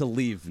right to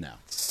leave now.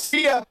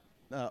 See ya.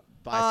 Bye,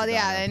 Sedano.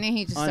 and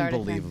he just started.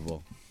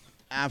 Unbelievable.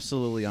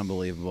 Absolutely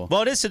unbelievable.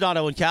 Well, it is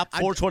Sedano and Cap,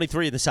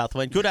 423 in the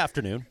Southland. Good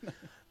afternoon.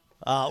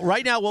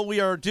 Right now, what we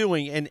are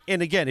doing, and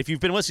again, if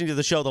you've been listening to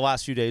the show the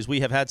last few days,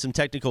 we have had some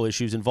technical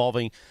issues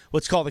involving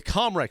what's called the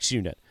Comrex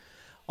unit.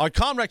 Our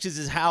Comrexes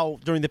is how,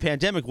 during the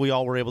pandemic, we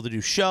all were able to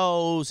do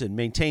shows and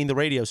maintain the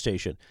radio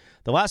station.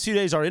 The last few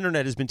days, our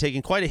internet has been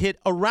taking quite a hit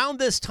around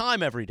this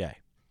time every day.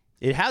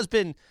 It has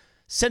been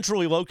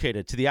centrally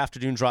located to the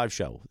Afternoon Drive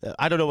show.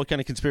 I don't know what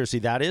kind of conspiracy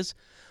that is,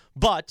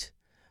 but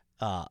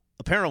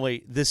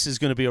apparently this is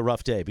going to be a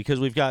rough day because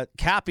we've got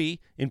Cappy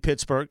in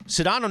Pittsburgh.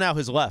 Sedano now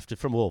has left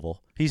from Louisville.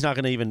 He's not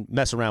going to even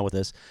mess around with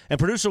this. And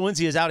producer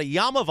Lindsay is out at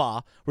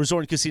Yamava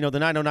Resort and Casino, the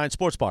 909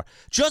 Sports Bar.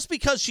 Just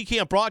because she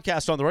can't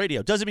broadcast on the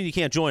radio doesn't mean you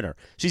can't join her.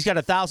 She's got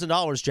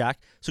 $1,000, Jack.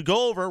 So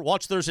go over,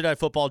 watch Thursday Night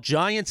Football,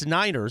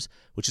 Giants-Niners,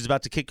 which is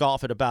about to kick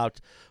off at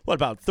about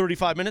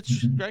 35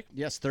 minutes, Greg?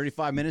 Yes,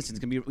 35 minutes. It's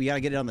gonna be. We got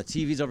to get it on the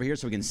TVs over here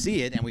so we can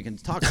see it and we can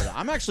talk about it.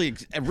 I'm actually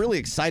really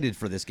excited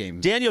for this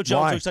game. Daniel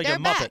Jones looks like a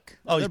Muppet.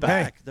 Oh, he's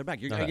back. They're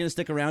back. You're going to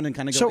stick around and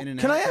kind of go So in and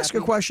out. can I ask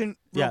a question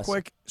real Yes.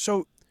 quick?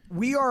 So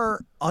we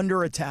are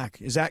under attack.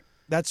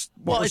 That's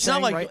what Well, we're it's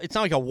saying, not like right? it's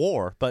not like a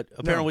war, but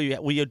apparently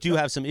we do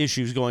have some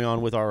issues going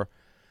on with our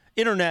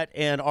internet,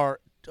 and our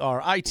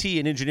IT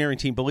and engineering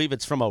team believe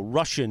it's from a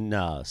Russian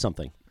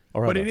something.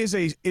 Or But other. it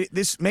is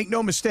this. Make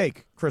no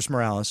mistake, Chris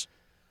Morales.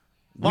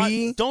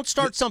 Well, don't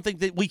start something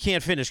that we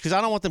can't finish because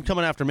I don't want them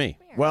coming after me.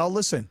 Well,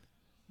 listen.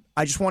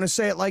 I just want to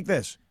say it like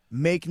this.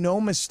 Make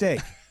no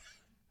mistake.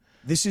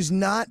 This is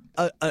not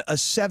a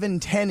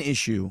 710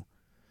 issue.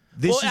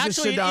 This is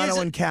a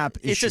Sedano and Cap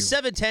issue. It's a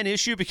 710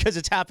 issue because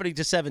it's happening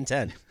to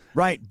 710.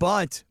 Right,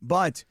 but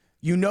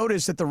you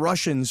notice that the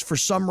Russians, for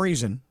some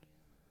reason,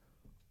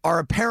 are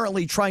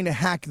apparently trying to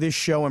hack this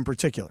show in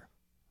particular.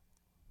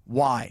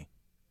 Why?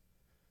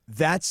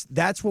 That's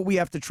what we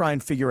have to try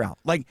and figure out.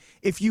 Like,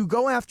 if you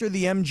go after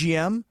the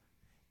MGM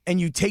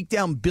and you take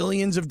down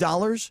billions of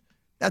dollars,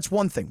 that's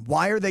one thing.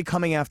 Why are they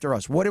coming after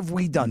us? What have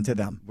we done to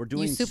them? We're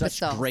doing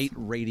such great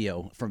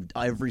radio from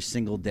every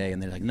single day,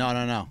 and they're like,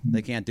 no,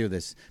 they can't do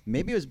this.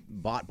 Maybe it was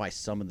bought by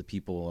some of the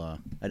people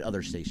at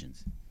other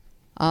stations.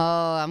 Oh,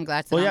 I'm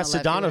glad. Well, yeah,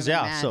 Sedano's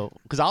so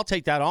because I'll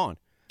take that on.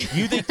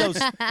 You think those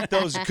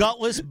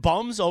gutless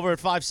bums over at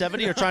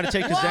 570 are trying to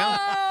take us down?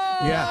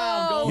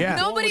 Yeah.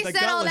 Nobody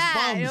said all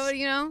that.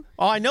 You know.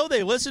 Oh, I know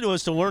they listen to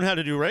us to learn how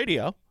to do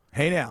radio.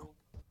 Hey, now.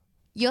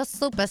 You're a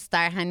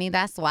superstar, honey.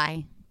 That's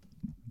why.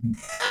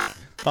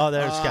 Oh,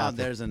 there's Kathy.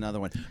 There's another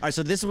one. All right,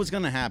 so this is what's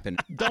going to happen.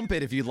 Dump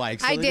it if you'd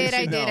like. So I they did.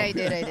 should know. I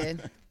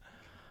did.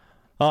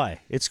 Hi,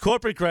 it's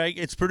Corporate Greg.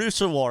 It's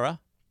producer Laura.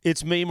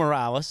 It's me,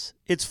 Morales.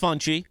 It's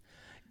Funchy.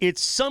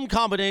 It's some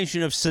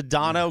combination of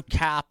Sedano,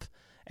 Cap,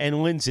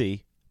 and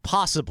Lindsay,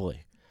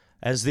 possibly,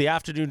 as the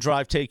afternoon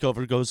drive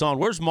takeover goes on.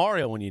 Where's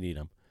Mario when you need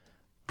him?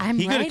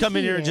 He could have come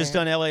in here and just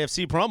done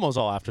LAFC promos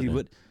all afternoon. He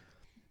would.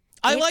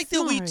 I like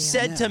that we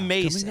said to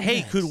Mace,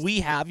 hey, could we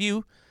have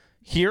you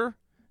here?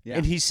 Yeah.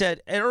 And he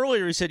said, and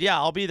earlier he said, yeah,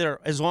 I'll be there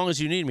as long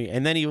as you need me.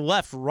 And then he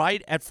left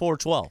right at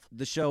 4:12.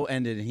 The show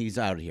ended and he's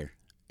out of here.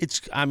 It's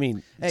Hey,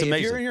 amazing.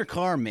 if you're in your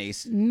car,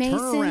 Mason turn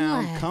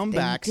around, left come and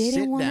back, didn't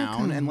sit wanna down,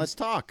 come. and let's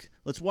talk.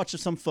 Let's watch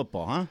some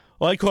football, huh?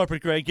 All right,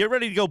 Corporate Greg, get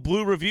ready to go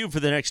Blue Review for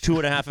the next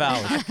 2.5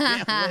 hours.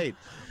 Can't wait.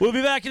 We'll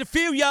be back in a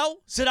few, yo.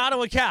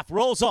 Sedano and Cap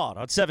rolls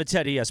on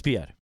 710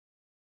 ESPN.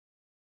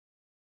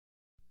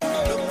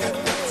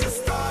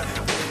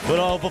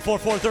 But before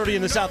 4:30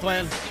 in the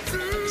Southland,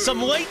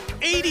 some late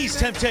 80s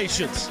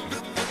Temptations.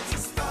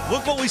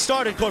 Look what we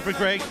started, Corporate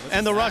Greg,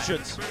 and the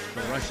Russians.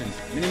 The Russians.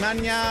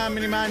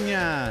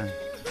 Minimania.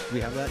 Do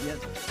we have that yet?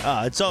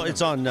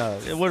 It's on.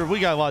 We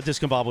got a lot of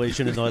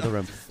discombobulation in the other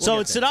room. So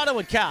it's Sedano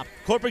and Cap,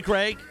 Corporate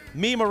Greg,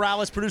 me,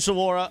 Morales, producer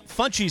Laura,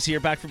 Funchies here,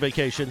 back from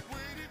vacation.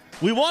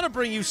 We want to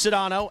bring you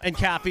Sedano and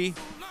Cappy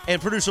and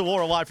producer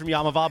Laura live from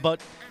Yamava,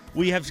 but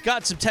we have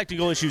got some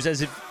technical issues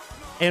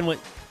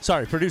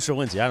producer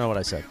Lindsay. I don't know what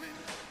I said.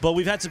 But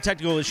we've had some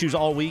technical issues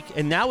all week,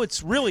 and now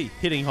it's really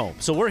hitting home.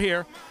 So we're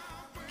here.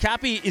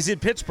 Cappy is in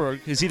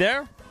Pittsburgh. Is he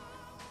there?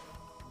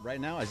 Right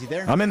now? Is he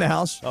there? I'm in the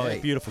house. Oh, Hey.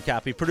 beautiful,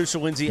 Cappy. Producer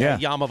Lindsay Yeah. at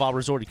Yamava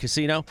Resort and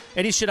Casino.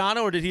 Any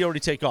Sedano, or did he already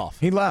take off?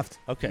 He left.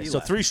 Okay, He so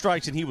left. 3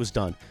 strikes and he was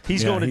done.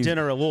 He's Yeah, going to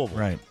dinner at Louisville.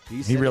 Right. He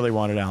He said- really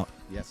wanted out.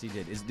 Yes, he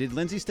did. Did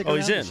Lindsay stick Oh, around?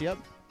 he's in. Is she up?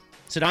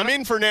 Sedano? I'm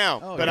in for now,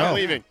 but yeah. I'm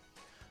leaving.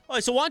 All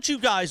right, so why don't you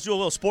guys do a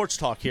little sports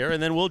talk here,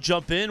 and then we'll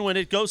jump in when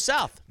it goes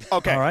south.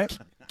 Okay. All right.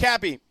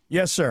 Cappy,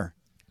 Yes, sir.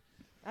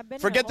 I've been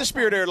forget the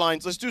Spirit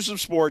Airlines. Let's do some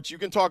sports. You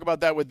can talk about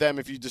that with them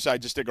if you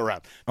decide to stick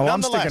around. Oh,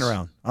 I'm sticking Nonetheless-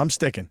 around. I'm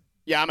sticking.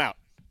 Yeah, I'm out.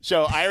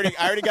 So I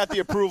already got the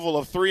approval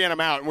of 3 and I'm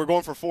out, and we're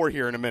going for 4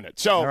 here in a minute.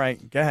 So All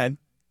right. Go ahead.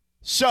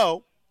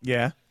 So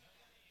Yeah.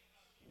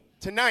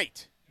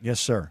 tonight, Yes,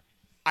 sir.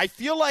 I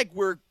feel like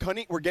we're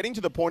getting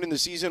to the point in the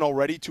season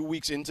already, 2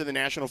 weeks into the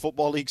National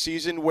Football League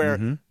season,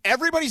 where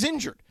everybody's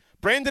injured.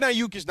 Brandon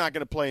Ayuk is not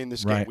going to play in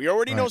this game. Right, We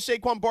already know right.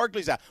 Saquon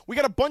Barkley's out. We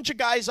got a bunch of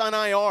guys on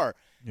IR.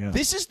 Yeah.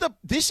 This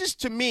is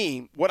to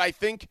me what I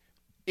think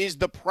is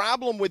the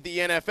problem with the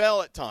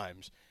NFL at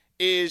times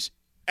is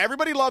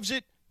everybody loves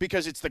it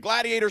because it's the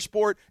gladiator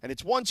sport and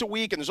it's once a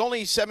week and there's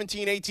only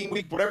 17, 18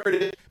 weeks, whatever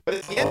it is. But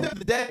at the end of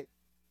the day,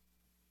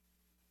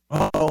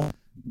 Oh. All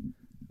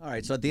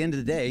right, so at the end of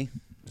the day,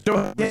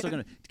 So, we're still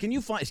gonna, can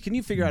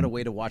you figure out a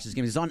way to watch this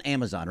game? It's on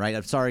Amazon, right?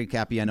 I'm sorry,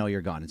 Cappy, I know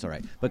you're gone. It's all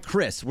right. But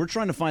Chris, we're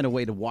trying to find a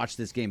way to watch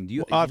this game. Do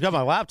you? I've got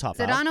my laptop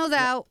out. Sedano's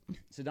out.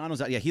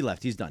 Sedano's out. Yeah, he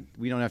left. He's done.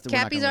 We don't have to. we're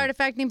not Cappy's gonna worry.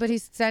 artifacting, but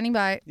he's standing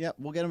by. Yeah,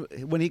 we'll get him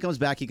when he comes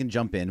back. He can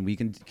jump in. We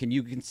can.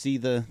 You can see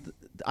the.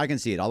 I can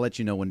see it. I'll let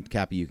you know when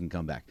Cappy you can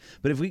come back.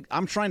 But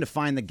I'm trying to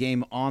find the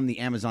game on the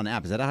Amazon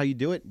app. Is that how you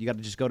do it? You got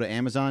to just go to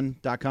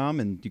Amazon.com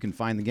and you can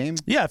find the game.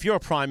 Yeah, if you're a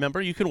Prime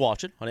member, you can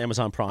watch it on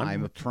Amazon Prime.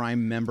 I'm a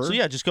Prime member. So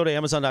yeah, just go to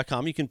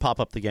Amazon.com. You can pop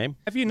up the game.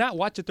 Have you not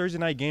watched a Thursday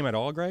night game at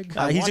all, Greg?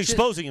 He's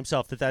exposing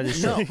himself that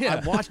is true. No, I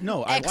watched.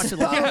 No, I watched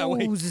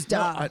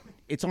it.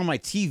 It's on my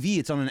TV.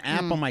 It's on an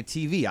app on my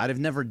TV. I'd have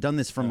never done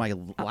this from my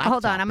laptop.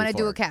 Hold on, I'm gonna do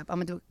before. a cap. I'm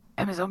gonna do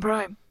Amazon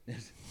Prime.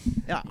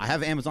 Yeah, I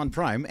have Amazon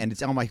Prime, and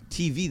it's on my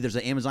TV. There's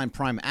an Amazon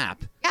Prime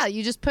app. Yeah,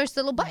 you just push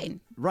the little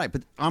button. Right,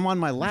 but I'm on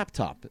my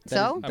laptop.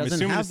 So? That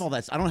doesn't have all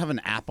that. I don't have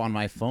an app on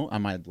my phone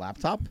on my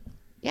laptop.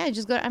 Yeah,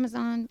 just go to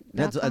Amazon.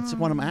 That's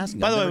what I'm asking.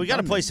 By the I've way, never we got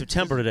to done play this.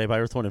 September today by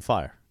Earth, Wind, and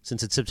Fire.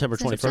 Since it's September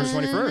 21st.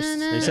 September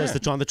 21st. He says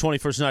that on the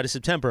 21st night of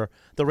September,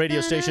 the radio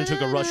station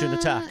took a Russian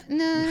attack.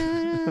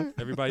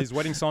 Everybody's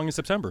wedding song in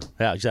September.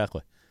 Yeah,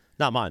 exactly.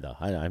 Not mine, though.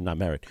 I'm not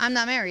married. I'm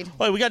not married.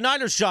 All right, we got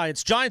Niners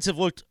Giants. Giants have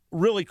looked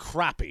really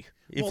crappy.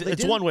 Well, they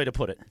It's did. one way to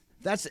put it.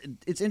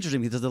 It's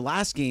interesting because the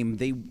last game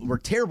they were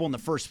terrible in the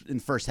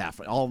first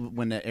half. All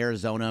when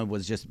Arizona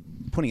was just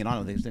putting it on.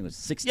 I think it was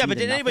 16. Yeah, but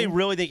did to anybody nothing.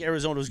 really think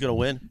Arizona was going to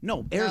win?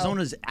 No,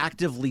 Arizona's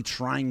actively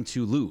trying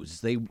to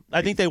lose.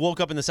 I think they woke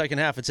up in the second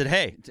half and said,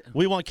 hey,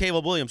 we want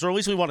Caleb Williams, or at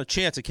least we want a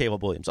chance at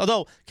Caleb Williams.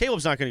 Although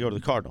Caleb's not going to go to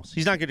the Cardinals.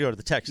 He's not going to go to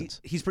the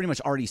Texans. He's pretty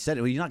much already said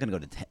it. Well, he's not going to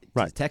go to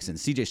the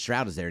Texans. C.J.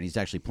 Stroud is there, and he's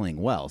actually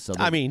playing well. So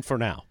I mean, for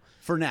now.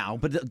 For now,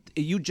 but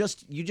you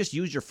just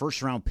used your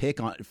first round pick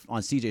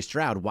on C.J.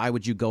 Stroud. Why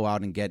would you go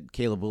out and get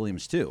Caleb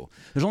Williams too?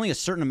 There's only a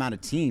certain amount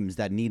of teams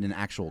that need an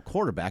actual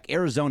quarterback.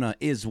 Arizona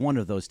is one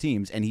of those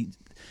teams, and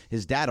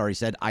his dad already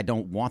said, "I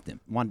don't want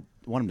him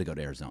to go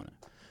to Arizona."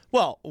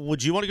 Well,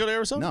 would you want to go to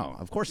Arizona? No,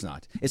 of course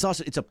not. It's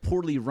a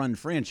poorly run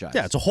franchise.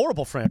 Yeah, it's a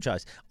horrible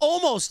franchise.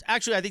 Almost,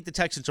 actually, I think the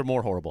Texans are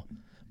more horrible.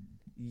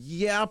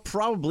 Yeah,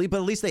 probably, but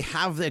at least they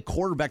have a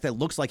quarterback that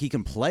looks like he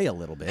can play a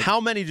little bit.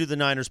 How many do the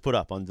Niners put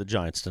up on the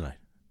Giants tonight?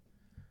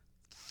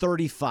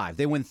 35.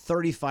 They win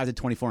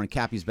 35-24, and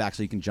Cappy's back,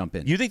 so you can jump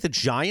in. You think the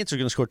Giants are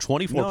going to score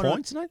 24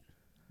 points tonight?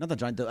 Not the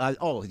Giants.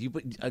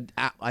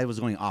 I was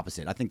going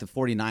opposite. I think the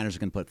 49ers are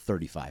going to put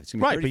 35. It's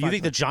gonna be Right, but you 35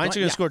 think the Giants are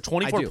going to score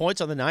 24 I do.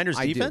 points on the Niners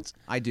I do. defense?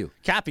 I do.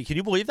 Cappy, can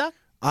you believe that?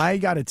 I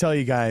got to tell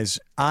you guys,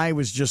 I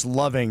was just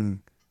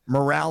loving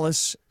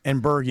Morales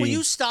and Berge. Will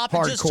you stop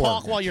and just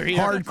talk while you're here?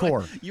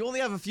 Hardcore. You only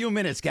have a few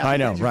minutes, Cappy. I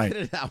know, Get right.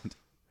 it out.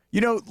 You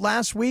know,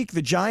 last week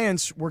the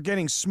Giants were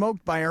getting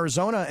smoked by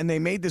Arizona, and they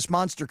made this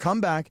monster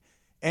comeback,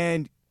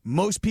 and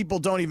most people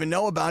don't even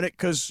know about it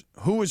because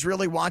who was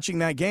really watching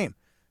that game?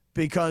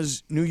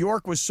 Because New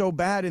York was so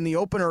bad in the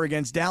opener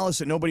against Dallas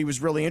that nobody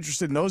was really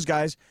interested in those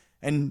guys,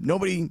 and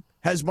nobody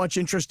has much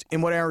interest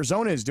in what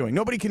Arizona is doing.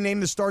 Nobody can name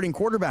the starting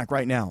quarterback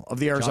right now of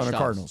the Arizona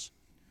Cardinals.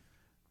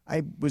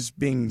 I was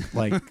being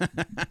like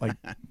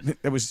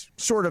it was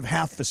sort of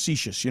half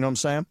facetious. You know what I'm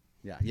saying?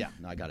 Yeah.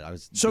 No, I got it. I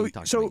was So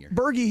talking about here.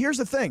 Berge, here's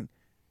the thing.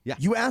 Yeah.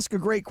 You ask a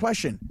great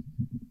question.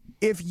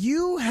 If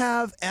you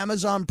have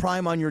Amazon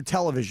Prime on your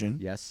television,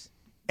 yes,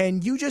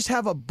 and you just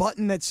have a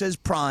button that says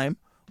Prime,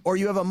 or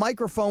you have a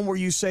microphone where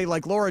you say,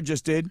 like Laura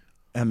just did,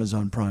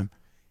 Amazon Prime.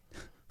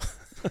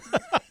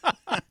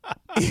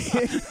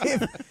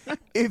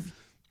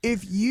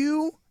 if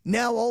you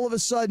now all of a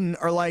sudden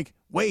are like,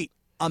 wait,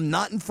 I'm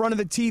not in front of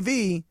the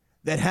TV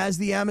that has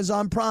the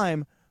Amazon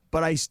Prime,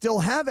 but I still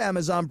have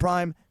Amazon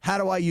Prime, how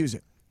do I use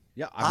it?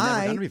 Yeah, I've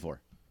never done it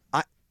before.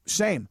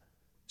 Same.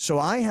 So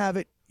I have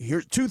it.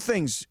 Here's two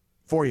things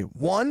for you.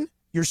 One,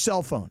 your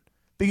cell phone,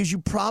 because you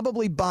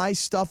probably buy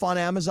stuff on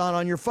Amazon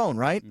on your phone,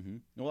 right? Mm-hmm.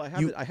 Well,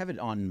 I have it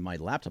on my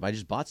laptop. I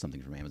just bought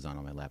something from Amazon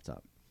on my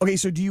laptop. Okay,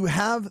 so do you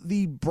have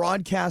the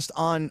broadcast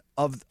on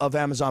of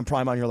Amazon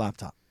Prime on your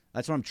laptop?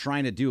 That's what I'm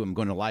trying to do. I'm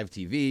going to live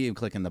TV and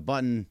clicking the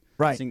button.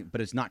 Right.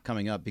 But it's not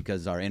coming up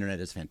because our internet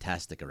is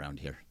fantastic around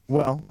here.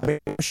 Well, I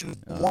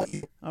shouldn't want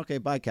you. Okay,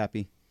 bye,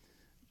 Cappy.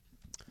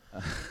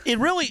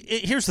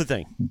 Here's the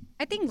thing.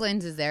 I think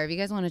Lynn's is there. If you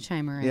guys want to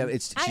chime her in. Yeah,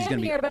 she's going to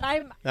be here, but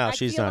I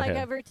she's feel not like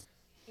here.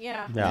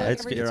 Yeah. No,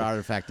 it's You're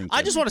artifacting.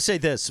 I just want to say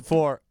this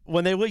for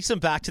when they listen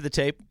back to the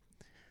tape.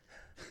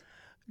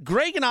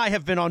 Greg and I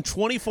have been on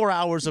 24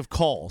 hours of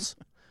calls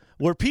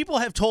where people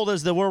have told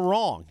us that we're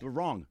wrong. We're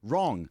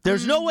wrong.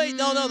 There's no way.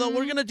 No.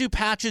 We're going to do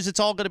patches. It's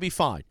all going to be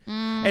fine.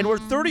 And we're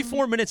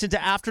 34 minutes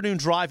into afternoon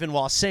drive in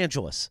Los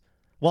Angeles.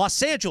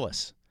 Los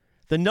Angeles,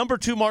 the number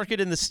 2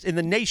 market in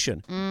the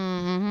nation.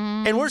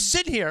 And we're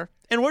sitting here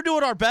and we're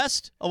doing our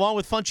best along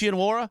with Funchy and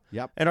Laura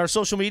and our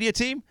social media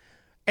team.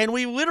 And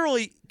we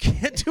literally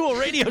can't do a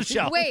radio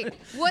show. Wait,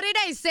 what did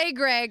I say,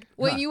 Greg,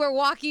 when you were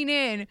walking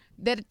in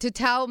to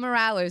Tal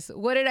Morales?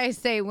 What did I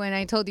say when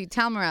I told you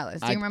Tal Morales?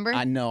 Do you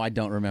remember? No, I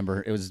don't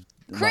remember. It was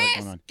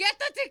Chris, get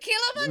the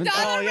tequila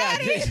mandala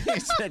ready.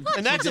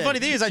 And that's the funny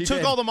thing is I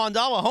took all the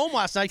mandala home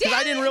last night because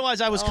I didn't realize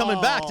I was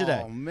coming back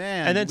today. Oh,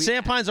 man. And then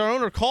Sam Pines, our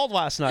owner, called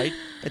last night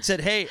and said,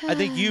 hey, I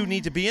think you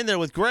need to be in there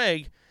with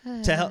Greg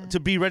to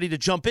be ready to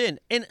jump in.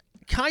 And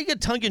kind of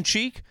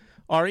tongue-in-cheek,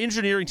 our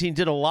engineering team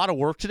did a lot of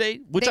work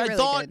today, which I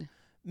thought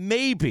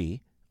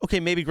maybe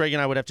Greg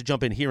and I would have to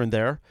jump in here and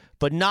there,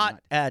 but not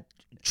at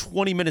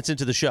 20 minutes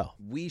into the show.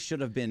 We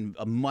should have been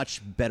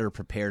much better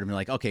prepared and be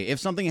like, okay,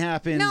 if something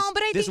happens, no,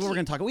 but this is what we're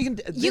going to talk about.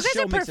 You guys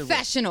are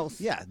professionals.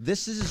 Yeah,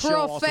 this is a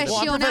show.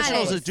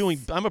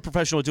 I'm a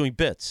professional at doing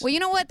bits. Well, you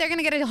know what? They're going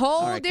to get a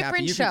whole right, different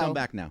Cappy, you show. can come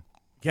back now.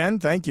 Ken,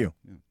 thank you.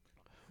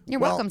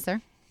 You're welcome,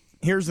 sir.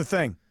 Here's the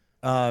thing.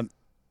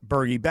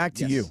 Bergie, back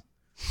to you.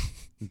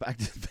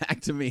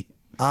 Back to me.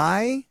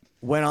 I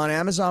went on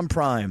Amazon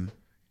Prime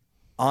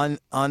on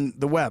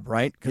the web,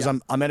 right? Because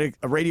I'm at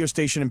a radio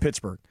station in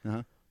Pittsburgh.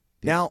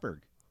 Now,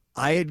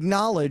 I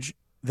acknowledge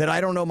that I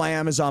don't know my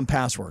Amazon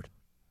password.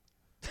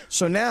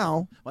 So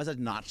now... Why does that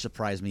not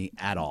surprise me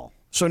at all?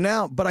 So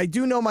now, but I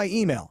do know my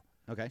email.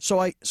 Okay. So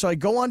I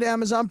go on to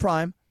Amazon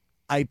Prime.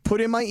 I put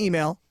in my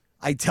email.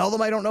 I tell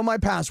them I don't know my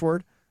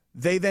password.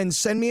 They then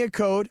send me a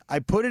code. I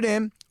put it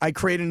in. I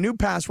create a new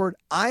password.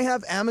 I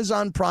have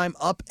Amazon Prime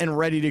up and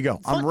ready to go.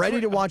 I'm ready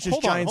to watch this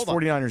Giants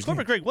 49ers game.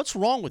 Greg, what's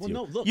wrong with you?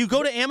 No, look, you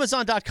go to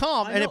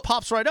Amazon.com and it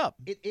pops right up.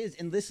 It is,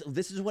 and this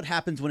is what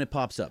happens when it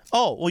pops up.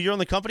 Oh, well, you're on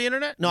the company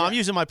internet? No, I'm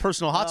using my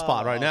personal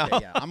hotspot right now.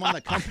 Yeah, I'm on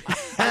the company.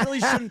 I really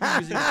shouldn't be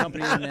using the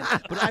company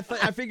internet,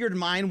 but I figured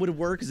mine would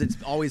work because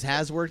it always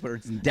has worked, but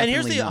it's definitely And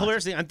here's the not.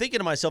 hilarious thing. I'm thinking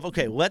to myself,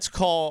 okay, let's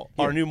call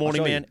our new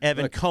morning man,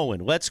 Evan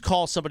Cohen. Let's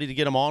call somebody to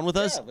get him on with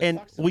us,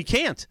 and we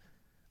can't.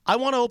 I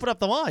want to open up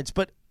the lines,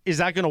 but is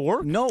that going to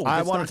work? No.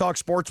 I want to talk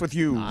sports with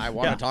you. I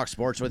want to talk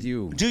sports with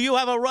you. Do you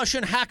have a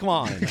Russian hack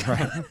line?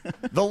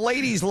 The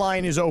ladies'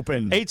 line is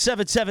open.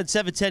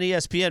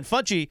 877-710-ESPN.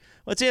 Funchy,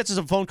 let's answer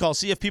some phone calls,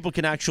 see if people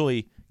can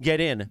actually get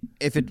in.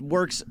 If it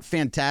works,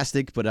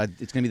 fantastic, but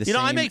it's going to be the same.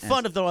 You know, I make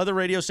fun of the other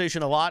radio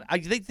station a lot. I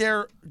think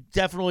they're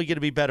definitely going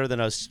to be better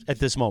than us at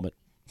this moment.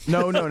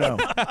 No.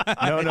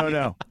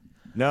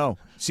 No.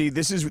 See,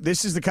 this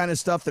is the kind of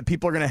stuff that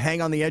people are going to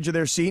hang on the edge of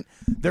their seat.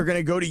 They're going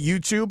to go to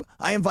YouTube.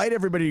 I invite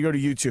everybody to go to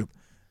YouTube.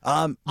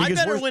 I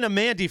better win a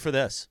Mandy for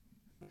this.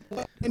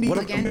 Me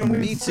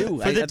too.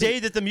 For the day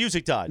that the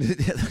music died.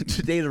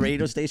 The day the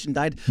radio station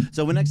died.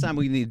 So the next time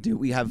we need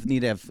to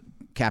have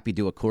Cappy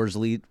do a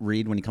Coors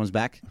read when he comes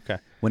back. Okay.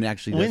 When it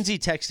actually does. Lindsay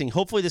texting,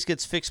 hopefully this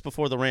gets fixed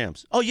before the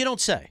Rams. Oh, you don't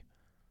say.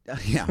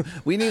 Yeah,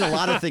 we need a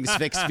lot of things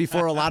fixed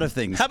before a lot of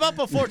things. How about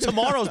before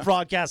tomorrow's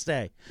broadcast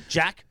day?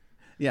 Jack?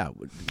 Yeah,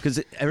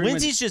 because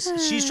Lindsay's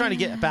she's trying to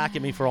get back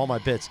at me for all my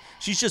bits.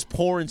 She's just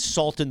pouring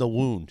salt in the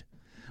wound.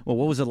 Well,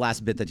 what was the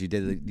last bit that you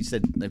did? You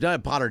said,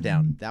 pot her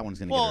down. That one's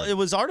going to get her. It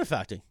was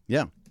artifacting.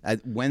 Yeah.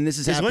 When this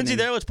is happening. Is Lindsay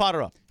there? Let's pot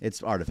her up. It's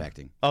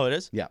artifacting. Oh, it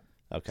is? Yeah.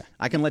 Okay.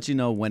 I can let you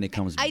know when it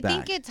comes back. I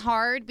think it's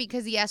hard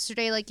because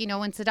yesterday, when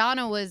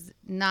Sedano was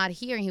not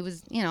here, he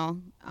was,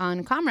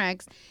 on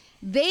Comrex,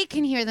 they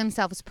can hear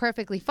themselves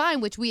perfectly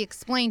fine, which we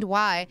explained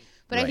why.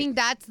 But I think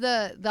that's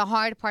the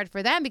hard part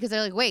for them because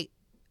they're like, wait,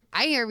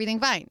 I hear everything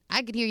fine.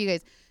 I could hear you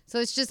guys. So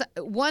it's just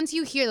once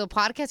you hear the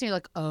podcast, and you're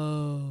like,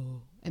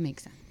 oh, it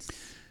makes sense.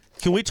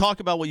 Can we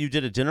talk about what you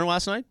did at dinner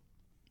last night?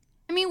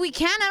 I mean, we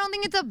can. I don't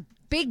think it's a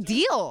big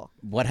deal.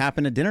 What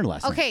happened at dinner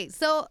last night? Okay,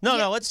 so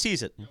No, let's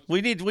tease it.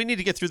 We need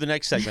to get through the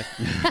next segment.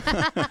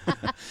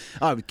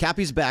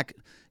 Cappy's back.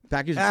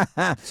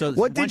 So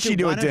what did she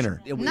do at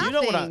dinner?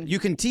 Nothing. You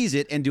can tease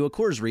it and do a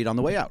Coors read on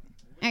the way out.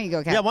 There you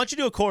go, Cap. Yeah, why don't you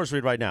do a chorus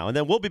read right now, and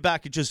then we'll be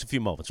back in just a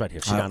few moments right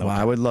here.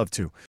 I would love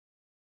to.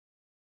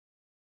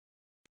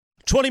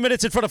 20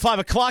 minutes in front of 5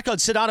 o'clock on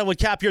Sedano and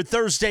Cap your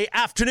Thursday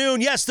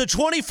afternoon. Yes, the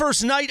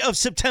 21st night of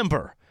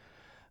September.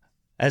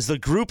 As the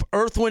group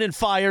Earth, Wind, and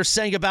Fire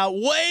sang about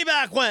way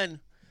back when.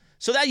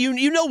 So that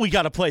you know we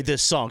got to play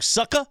this song,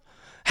 sucker.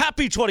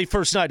 Happy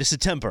 21st night of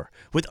September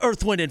with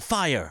Earth, Wind, and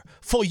Fire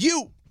for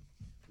you.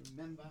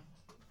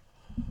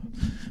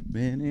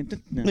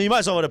 You might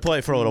as well let it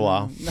play for a little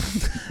while.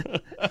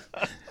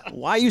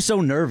 Why are you so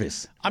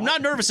nervous? I'm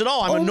not nervous at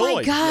all. I'm Oh annoyed.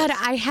 my God,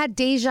 I had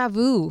deja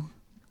vu.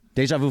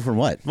 Deja vu from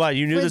what? Why,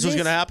 you knew For this was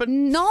going to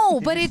happen? No,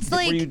 but it's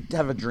like Were you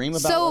have a dream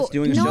about so us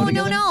doing a show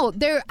together? no.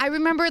 There, I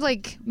remember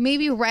like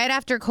maybe right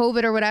after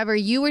COVID or whatever,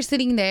 you were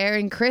sitting there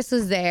and Chris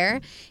was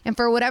there, and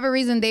for whatever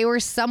reason they were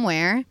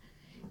somewhere.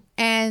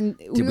 And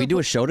Did we do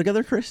a show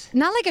together, Chris?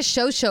 Not like a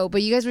show,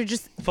 but you guys were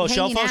just Faux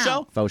hanging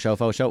out. Faux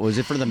show. Was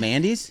it for the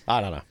Mandy's? I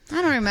don't know.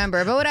 I don't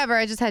remember, but whatever.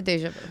 I just had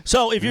deja vu.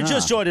 So if you're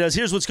just joining us,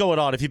 here's what's going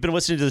on. If you've been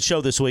listening to the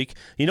show this week,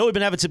 you know we've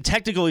been having some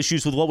technical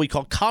issues with what we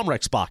call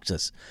Comrex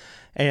boxes.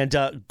 And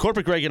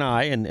Corporate Greg and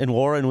I and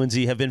Laura and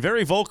Lindsay have been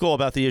very vocal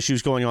about the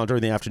issues going on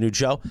during the afternoon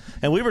show.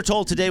 And we were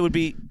told today would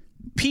be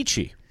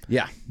peachy.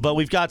 Yeah. But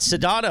we've got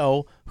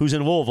Sedano, who's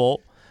in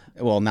Louisville.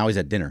 Well, now he's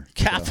at dinner.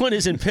 Kaplan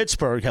is in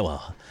Pittsburgh.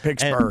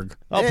 Pittsburgh.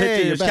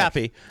 There's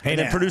Cappy. Hey, and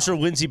then now. producer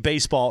Lindsay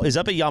Baseball is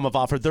up at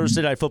Yamava for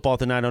Thursday Night Football at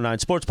the 909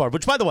 Sports Bar,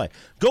 which, by the way,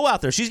 go out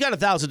there. She's got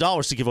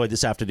 $1,000 to give away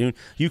this afternoon.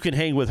 You can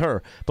hang with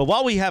her. But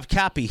while we have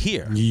Cappy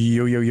here.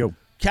 Yo.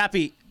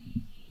 Cappy,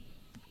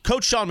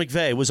 Coach Sean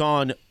McVay was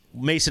on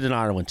Mason and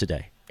Ireland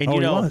today. And, he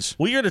was.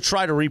 we're going to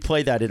try to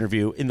replay that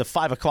interview in the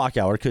 5 o'clock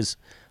hour because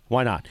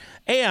why not?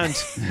 And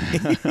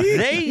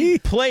they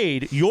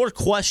played your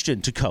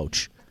question to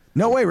Coach.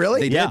 No way,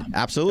 really? They did.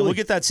 Absolutely. And we'll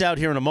get that sound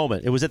here in a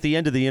moment. It was at the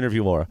end of the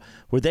interview, Laura,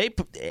 where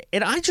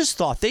and I just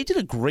thought they did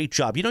a great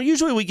job. You know,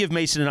 usually we give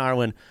Mason and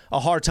Ireland a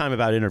hard time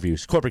about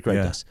interviews. Corporate Greg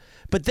does.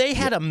 But they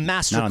had a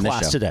master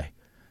class today.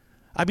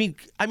 I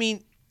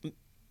mean,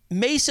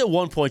 Mace at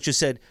one point just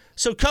said,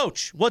 "So,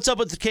 Coach, what's up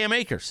with the Cam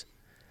Akers?"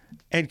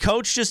 And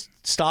Coach just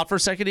stopped for a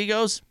second. He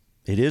goes,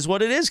 "It is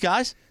what it is,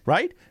 guys,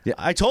 right? Yeah.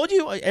 I told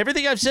you,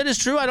 everything I've said is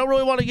true. I don't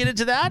really want to get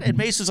into that." And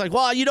Mace was like,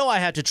 "Well, you know I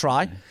had to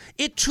try."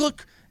 It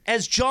took,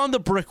 as John the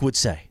Brick would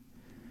say,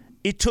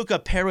 it took a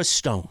pair of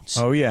stones.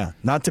 Oh, yeah.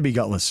 Not to be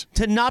gutless.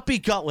 To not be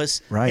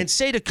gutless and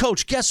say to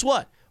Coach, guess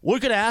what? We're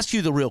going to ask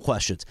you the real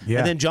questions. Yeah.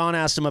 And then John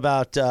asked him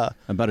about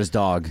his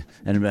dog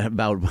and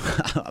about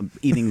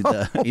eating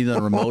the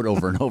remote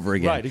over and over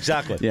again. Right,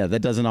 exactly. Yeah,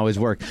 that doesn't always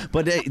work.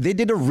 But they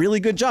did a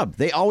really good job.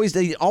 They always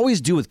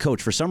do with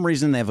Coach. For some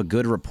reason, they have a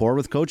good rapport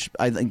with Coach.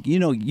 I think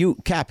you,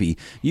 Cappy,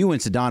 you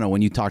and Sedano,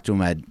 when you talk to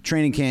him at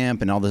training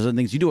camp and all those other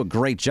things, you do a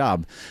great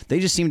job.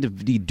 They just seem to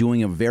be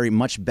doing a very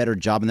much better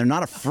job, and they're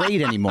not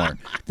afraid anymore.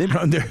 They're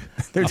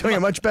doing a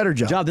much better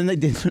job than they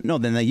did. No,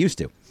 than they used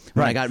to.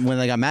 When they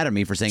got mad at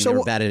me for saying they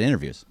were bad at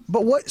interviews.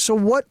 But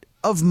what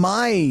of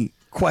my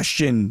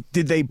question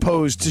did they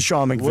pose to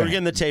Sean McVay? We're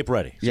getting the tape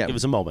ready. So give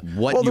us a moment.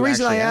 Well, the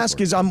reason I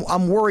ask is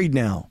I'm worried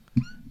now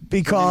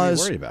because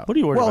What are you worried about? What are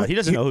you worried about? He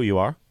doesn't know who you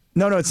are.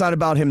 No, it's not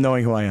about him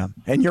knowing who I am.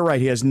 And you're right,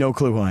 he has no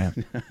clue who I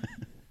am.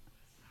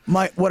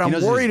 What I'm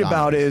worried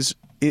about is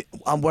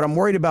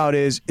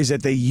that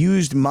they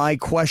used my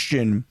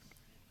question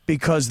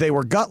because they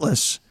were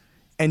gutless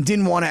and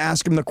didn't want to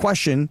ask him the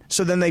question,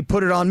 so then they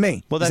put it on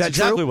me. Well, that's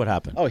exactly what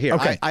happened. Oh, here.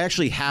 Okay. I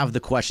actually have the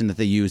question that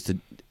they used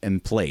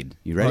and played.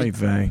 You ready?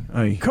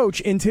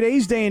 Coach, in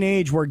today's day and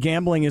age where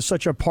gambling is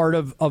such a part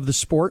of the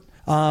sport,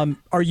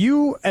 are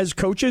you, as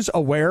coaches,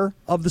 aware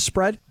of the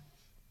spread?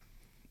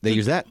 They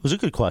use that? It was a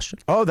good question.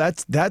 Oh,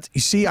 that's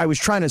you see, I was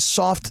trying to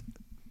soft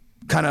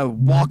kind of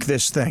walk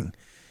this thing.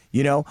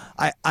 You know,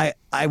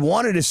 I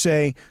wanted to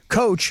say,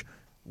 Coach,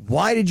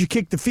 why did you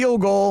kick the field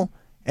goal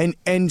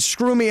and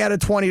screw me out of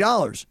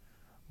 $20?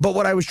 But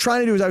what I was trying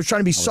to do is I was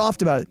trying to be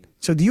soft about it.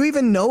 So do you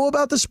even know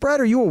about the spread?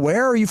 Are you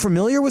aware? Are you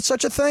familiar with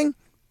such a thing?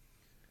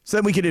 So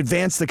that we could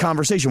advance the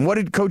conversation. What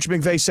did Coach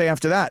McVay say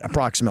after that,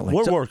 approximately?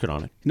 We're working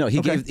on it. No,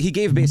 he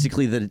gave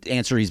basically the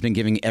answer he's been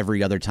giving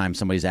every other time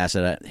somebody's asked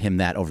him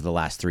that over the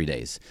last 3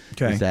 days.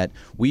 Okay. Is that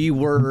we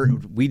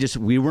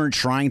weren't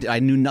trying to. I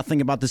knew nothing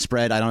about the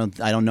spread. I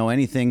don't know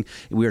anything.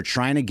 We were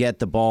trying to get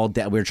the ball.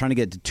 We were trying to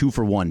get to 2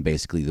 for 1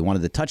 basically. They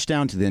wanted the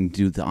touchdown to then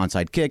do the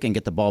onside kick and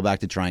get the ball back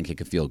to try and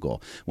kick a field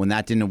goal. When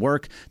that didn't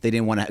work, they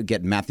didn't want to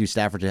get Matthew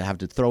Stafford to have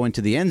to throw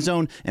into the end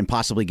zone and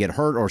possibly get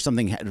hurt or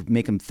something,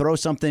 make him throw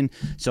something.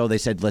 So they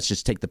said, let's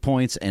just take the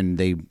points, and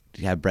they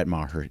had Brett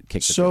Maher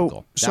kick the field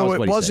goal. That was it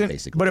what wasn't, he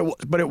said, basically.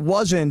 but it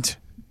wasn't,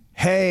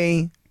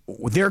 hey,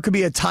 there could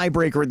be a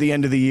tiebreaker at the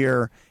end of the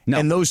year,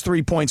 and those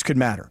 3 points could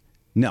matter.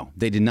 No,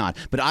 they did not.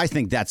 But I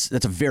think that's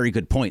a very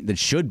good point. That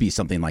should be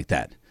something like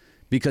that,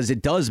 because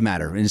it does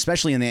matter, and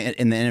especially in the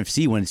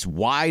NFC when it's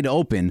wide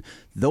open,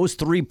 those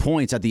 3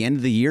 points at the end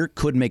of the year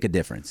could make a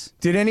difference.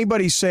 Did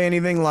anybody say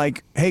anything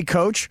like, "Hey,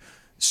 Coach,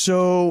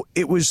 so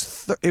it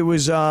was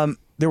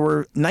there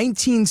were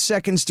 19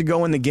 seconds to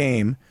go in the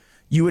game.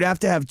 You would have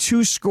to have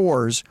 2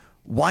 scores.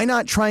 why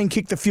not try and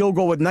kick the field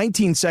goal with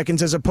 19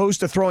 seconds as opposed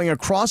to throwing a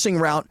crossing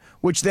route,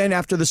 which then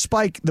after the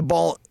spike, the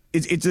ball,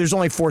 there's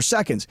only 4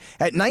 seconds.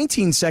 At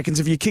 19 seconds,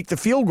 if you kick the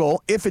field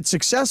goal, if it's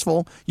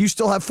successful, you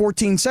still have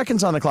 14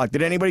 seconds on the clock.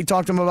 Did anybody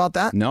talk to him about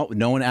that? No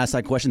one asked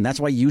that question.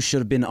 That's why you should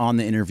have been on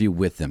the interview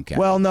with them,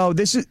 Captain. Well, no,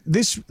 this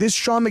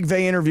Sean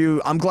McVay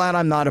interview, I'm glad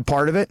I'm not a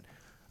part of it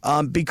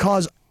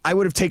because I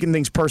would have taken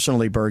things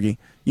personally, Bergie.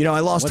 You know,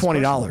 I lost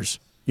 $20,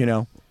 you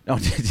know. Oh,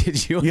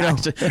 did you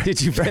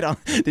bet on?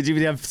 Did you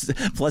have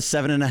plus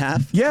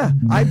 7.5? Yeah,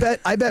 I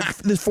bet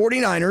the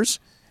 49ers,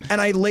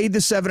 and I laid the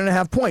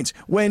 7.5 points.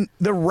 When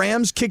the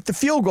Rams kicked the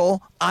field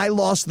goal, I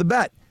lost the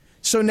bet.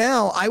 So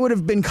now I would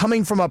have been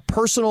coming from a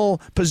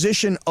personal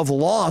position of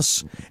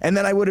loss, and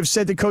then I would have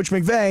said to Coach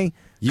McVay,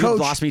 "You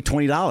lost me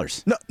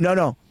 $20."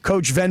 No,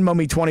 Coach, Venmo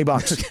me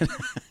 $20.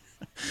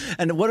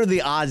 And what are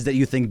the odds that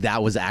you think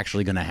that was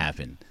actually going to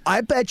happen?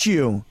 I bet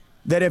you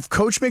that if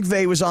Coach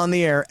McVay was on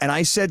the air and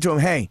I said to him,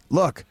 hey,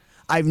 look,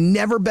 I've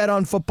never bet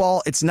on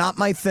football. It's not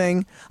my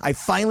thing. I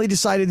finally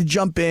decided to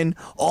jump in.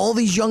 All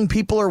these young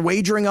people are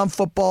wagering on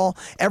football.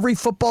 Every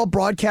football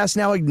broadcast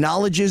now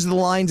acknowledges the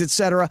lines,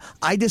 etc.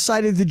 I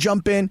decided to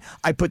jump in.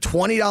 I put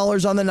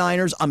 $20 on the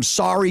Niners. I'm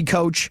sorry,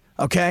 Coach.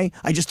 Okay?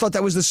 I just thought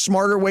that was the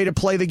smarter way to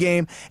play the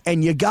game.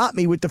 And you got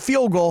me with the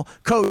field goal.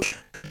 Coach,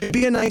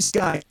 be a nice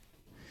guy.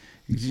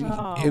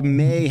 It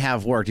may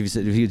have worked if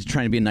he was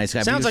trying to be a nice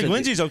guy. Sounds like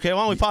Lindsay's okay.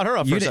 Why don't we pot her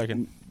up for a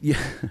second? Yeah.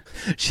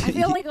 I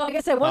feel like I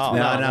said, what's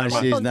No,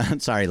 she's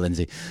not. Sorry,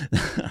 Lindsay.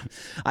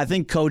 I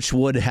think Coach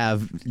would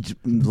have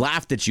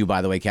laughed at you,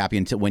 by the way, Cappy,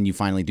 until when you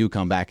finally do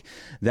come back.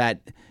 That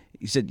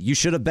he said you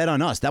should have bet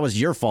on us. That was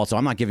your fault, so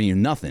I'm not giving you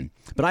nothing.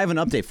 But I have an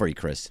update for you,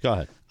 Chris. Go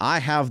ahead. I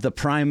have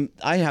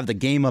the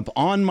game up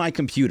on my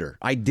computer.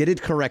 I did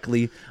it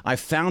correctly. I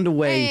found a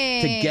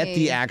way to get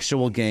the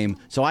actual game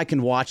so I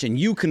can watch and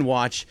you can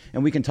watch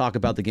and we can talk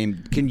about the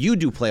game. Can you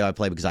do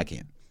play-by-play? Because I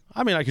can't.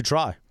 I mean, I could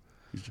try.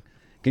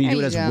 Can you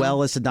do it as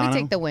well as Sedano? We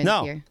take the win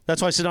here.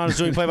 That's why Sedano's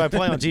doing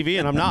play-by-play on TV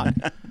and I'm not.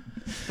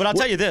 But I'll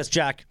tell you this,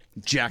 Jack.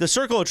 The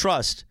Circle of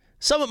Trust,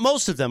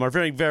 most of them are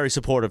very, very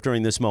supportive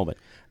during this moment.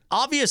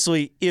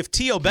 Obviously, if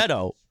Tio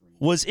Beto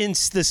was in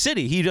the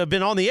city, he'd have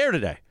been on the air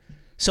today.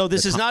 So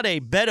this is not a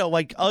Beto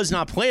like us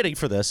not planning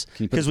for this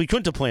because we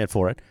couldn't have planned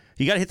for it.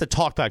 You got to hit the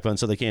talk back button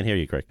so they can't hear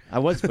you, Greg.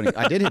 I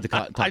did hit the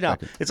talk I know.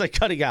 back. It's like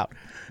cutting out.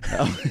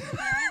 I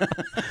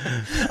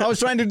was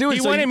trying to do it.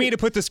 He wanted me to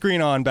put the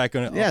screen on back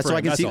on. Yeah, so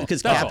I can see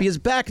because Cappy is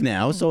back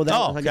now. So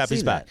that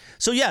Cappy's back.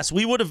 So yes,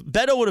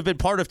 Beto would have been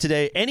part of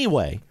today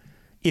anyway,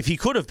 if he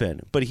could have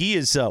been. But he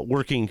is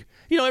working.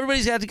 You know,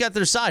 everybody's got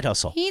their side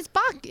hustle. He's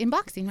in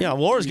boxing. Right? Yeah,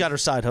 Laura's got her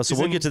side hustle.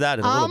 We'll get to that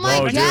in a little bit.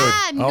 Oh my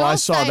God! No I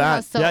saw side that.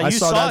 hustle. Yeah, I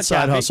saw that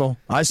side Cappy. hustle.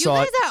 I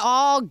saw it. You guys are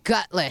all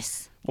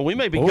gutless. Well, we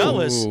may be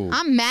gutless.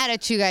 I'm mad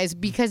at you guys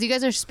because you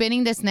guys are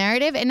spinning this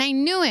narrative, and I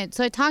knew it,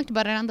 so I talked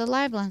about it on the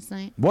live last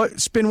night.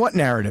 What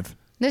narrative?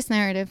 This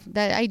narrative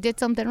that I did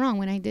something wrong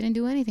when I didn't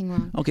do anything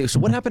wrong. Okay, so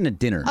what happened at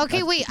dinner?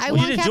 Okay, wait. I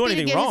want Cappy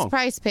to get his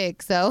prize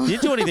pick. So you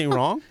didn't do anything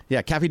wrong.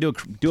 Yeah, Cappy, do a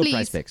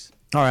prize picks.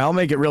 All right, I'll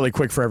make it really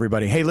quick for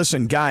everybody. Hey,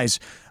 listen, guys,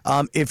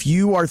 if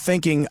you are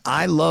thinking,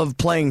 I love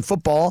playing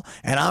football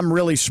and I'm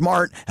really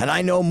smart and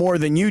I know more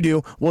than you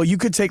do, well, you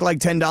could take like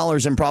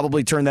 $10 and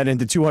probably turn that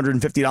into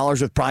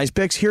 $250 with Prize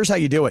Picks. Here's how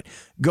you do it.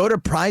 Go to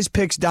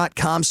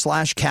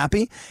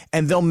prizepicks.com/Cappy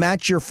and they'll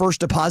match your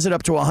first deposit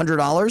up to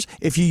 $100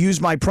 if you use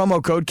my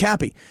promo code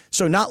Cappy.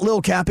 So not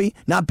Lil Cappy,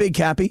 not Big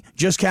Cappy,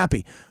 just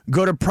Cappy.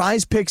 Go to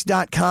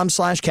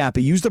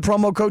prizepicks.com/Cappy. Use the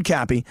promo code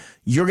Cappy.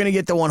 You're going to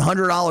get the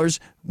 $100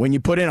 when you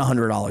put in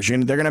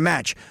 $100. They're going to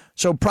match.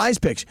 So Prize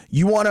Picks,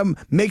 you want to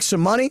make some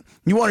money?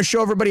 You want to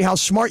show everybody how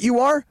smart you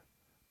are?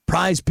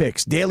 Prize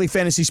Picks, daily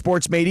fantasy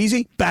sports made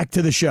easy. Back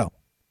to the show.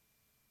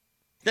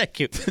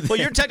 Thank you. Well,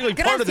 you're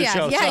technically part of the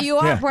show. Yeah, you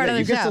are part of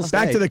the show.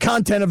 Back to the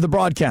content of the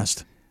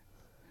broadcast.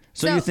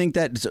 So you think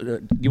that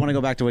you want to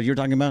go back to what you're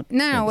talking about?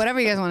 No,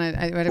 whatever you guys want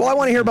to. Well, I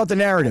want to hear about the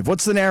narrative.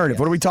 What's the narrative?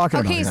 What are we talking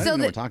about? Okay, so I don't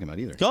know what we're talking about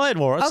either. Go ahead,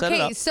 Laura. Set it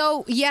Okay, up.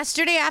 so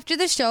yesterday after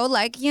the show,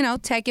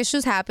 tech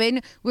issues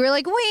happened. We were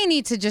like, we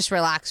need to just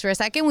relax for a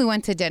second. We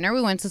went to dinner.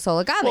 We went to Sol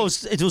Agave. Well,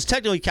 it was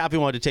technically Cappy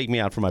wanted to take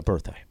me out for my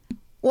birthday.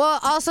 Well,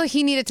 also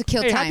he needed to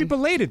kill time. Happy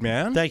belated,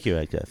 man. Thank you,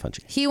 Funchy.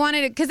 He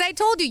wanted it because I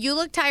told you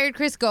look tired,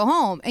 Chris. Go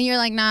home, and you're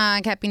like,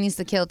 nah, Cappy needs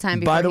to kill time.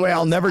 By the way,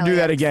 I'll never do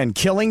that again.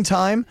 Killing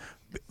time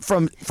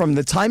from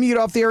the time you get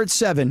off the air at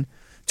 7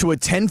 to a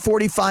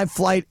 10:45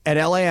 flight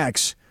at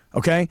LAX.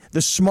 Okay,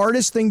 the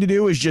smartest thing to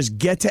do is just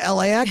get to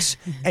LAX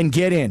and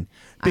get in.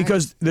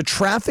 Because the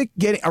traffic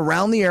getting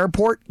around the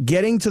airport,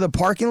 getting to the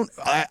parking,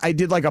 I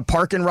did like a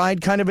park and ride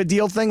kind of a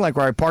deal thing, like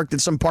where I parked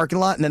at some parking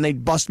lot and then they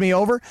bust me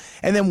over.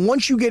 And then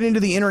once you get into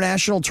the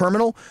international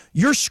terminal,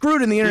 you're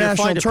screwed in the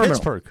international terminal.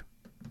 Pittsburgh.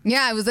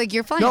 Yeah, I was like,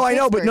 you're fine. No, I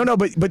know,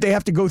 but they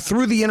have to go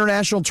through the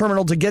international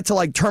terminal to get to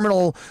like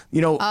terminal,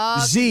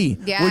 Z,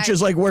 which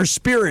is like where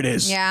Spirit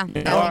is. Yeah.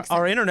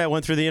 Our internet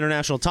went through the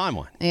international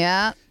timeline.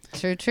 Yeah,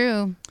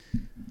 true.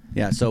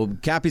 Yeah, so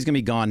Cappy's gonna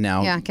be gone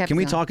now. Yeah, Cappy's Can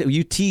we gone. talk?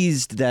 You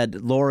teased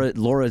that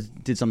Laura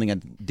did something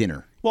at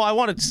dinner. Well, I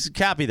wanted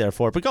Cappy there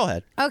for it, but go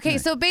ahead. Okay,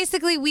 so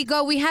basically we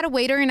had a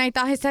waiter and I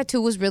thought his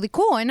tattoo was really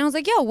cool. And I was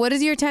like, yo, what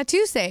does your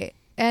tattoo say?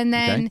 And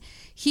then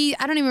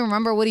I don't even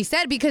remember what he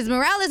said because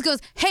Morales goes,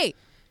 hey,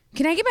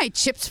 can I get my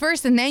chips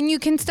first and then you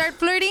can start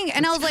flirting?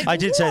 And I was like, I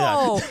did say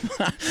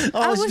that.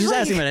 I was just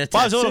asking about it.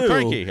 Well, I was a little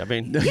cranky. I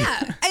mean, yeah.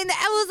 And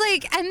I was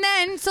like, and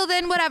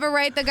then whatever,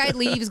 right? The guy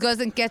leaves, goes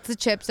and gets the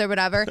chips or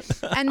whatever.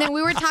 And then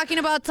we were talking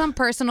about some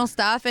personal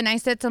stuff. And I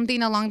said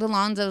something along the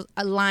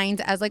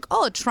lines as like,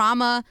 oh,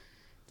 trauma,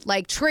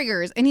 like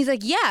triggers. And he's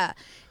like, yeah.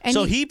 And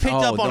so he picked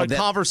up on a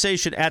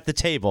conversation at the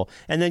table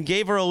and then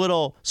gave her a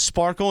little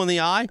sparkle in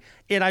the eye.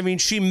 And I mean,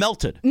 she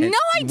melted. No,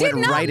 I did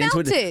not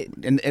melt it.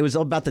 And it was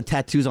all about the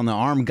tattoos on the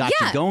arm. Got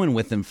you going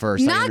with him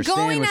first. Not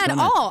going at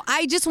all.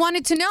 I just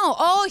wanted to know.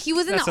 Oh, he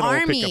was in the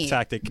army. Pickup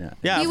tactic.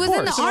 Yeah, he was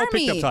in the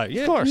army.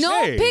 Yeah, of course.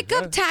 No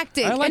pickup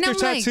tactic. I like and your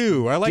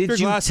tattoo. I like your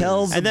glasses. Did you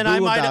tell and then I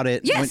might about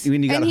it yes,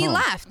 when you got and he home?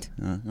 left.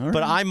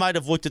 But I might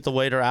have looked at the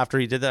waiter after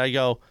he did that. I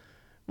go,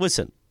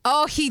 listen.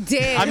 Oh, he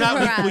did. I'm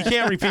not. We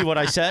can't repeat what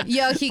I said.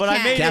 Yo, he but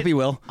can. Cappy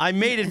will. I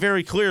made it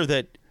very clear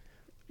that,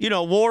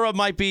 Laura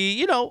might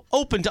be,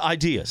 open to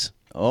ideas.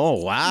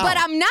 Oh, wow. But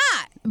I'm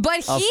not.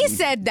 But he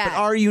said that. But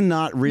are you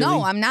not really?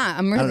 No, I'm not.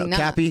 I'm really not.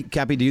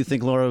 Cappy, do you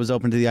think Laura was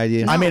open to the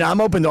idea? I mean, I'm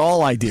open to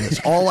all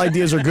ideas. All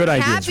ideas are good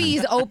ideas.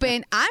 Cappy's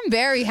open. I'm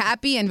very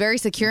happy and very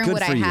secure in Good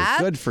what for I you. have.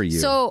 Good for you.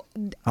 So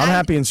I'm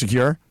happy and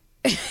secure.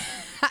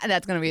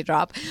 that's going to be a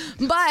drop.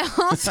 But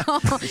also,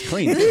 it's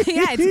clean.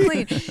 Yeah, it's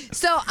clean.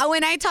 So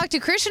when I talked to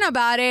Christian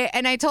about it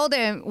and I told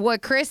him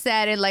what Chris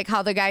said and like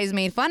how the guys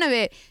made fun of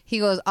it, he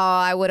goes, oh,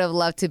 I would have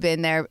loved to have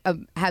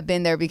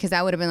been there because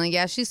I would have been like,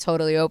 yeah, she's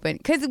totally open.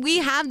 Because we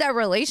have that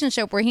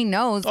relationship where he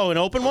knows. Oh, an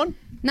open one?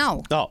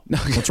 No. Oh.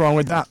 What's wrong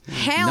with that?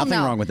 Hell Nothing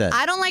no. wrong with that.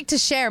 I don't like to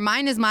share.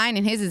 Mine is mine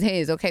and his is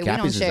his. Okay,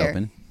 Cappy's we don't share. is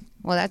open.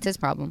 Well, that's his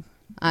problem.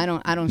 I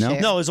don't share.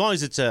 No, as long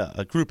as it's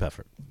a group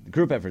effort. The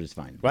group effort is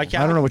fine. Right,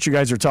 Cappy? I don't know what you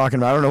guys are talking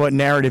about. I don't know what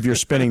narrative you're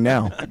spinning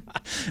now.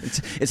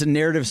 It's a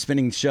narrative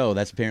spinning show.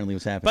 That's apparently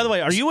what's happening. By the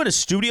way, are you in a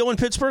studio in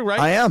Pittsburgh, right?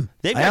 I am.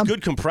 They've got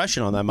good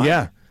compression on that mic.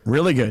 Yeah,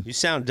 really good. You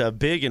sound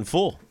big and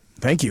full.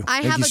 Thank you.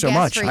 I Thank have you a so guest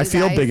much. for you I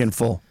feel guys. big and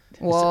full.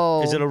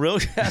 Whoa. Is it a real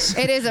guest?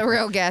 It is a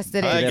real guest.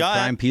 It They is. have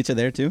prime pizza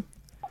there too.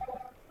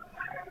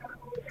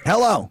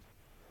 Hello.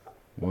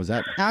 What was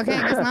that? Okay,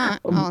 it's not.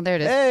 Oh, there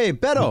it is. Hey,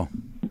 Beto.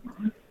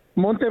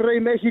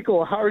 Monterrey,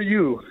 Mexico. How are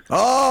you?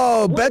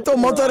 Oh, Beto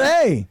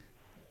Monterrey.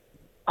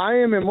 I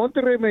am in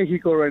Monterrey,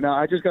 Mexico right now.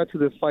 I just got to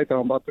this flight that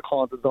I'm about to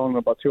call at the zone in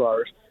about 2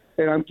 hours.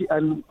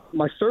 And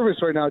my service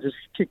right now just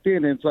kicked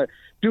in, and it's like,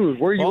 dude,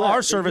 where are you at?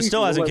 Our service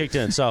still hasn't kicked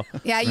in, so.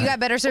 Yeah, you got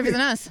better service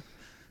than us.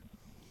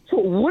 So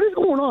what is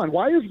going on?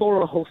 Why is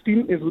Laura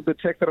hosting is the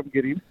text that I'm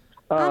getting.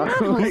 I'm not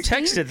Who hosting.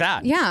 texted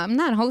that? Yeah, I'm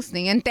not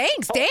hosting. And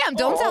thanks. Damn,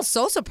 don't sound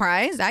so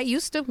surprised. I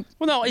used to.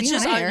 Well, no, it's be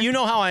just on air. you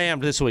know how I am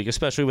this week,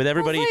 especially with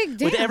everybody, like,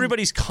 with damn.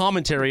 everybody's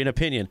commentary and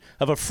opinion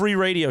of a free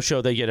radio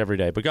show they get every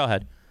day. But go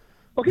ahead.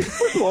 Okay,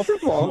 first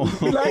of all,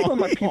 relax on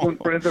my people and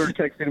friends that are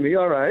texting me.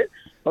 All right,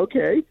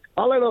 okay.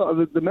 All I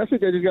know, the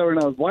message I just got right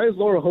now is, why is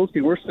Laura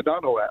hosting? Where's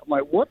Sedano at? I'm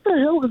like, what the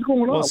hell is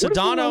going on? Well, What is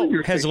going on in Sedano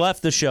your has state?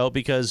 left the show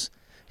because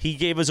he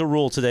gave us a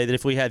rule today that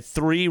if we had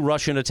 3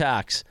 Russian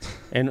attacks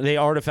and they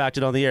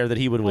artifacted on the air, that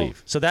he would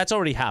leave. So that's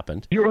already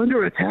happened. You're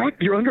under attack?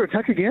 You're under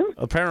attack again?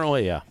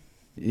 Apparently, yeah.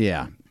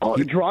 Yeah. Oh,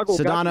 Drago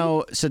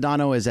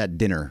Sedano is at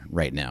dinner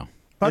right now.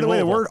 By the way,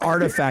 the word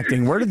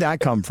artifacting, where did that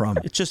come from?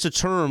 It's just a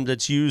term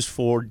that's used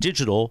for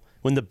digital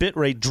when the bit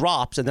rate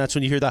drops, and that's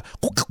when you hear that.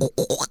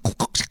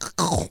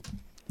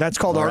 That's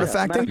called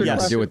artifacting?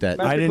 Yes. Do with that.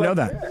 I didn't know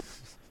that.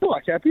 Come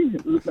on, Cappy.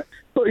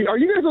 So, are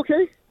you guys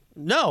okay?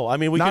 No, I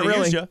mean, we Not could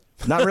have really. used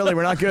you. Not really.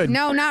 We're not good.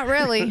 No, not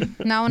really.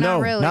 No, No,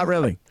 not really. not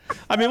really.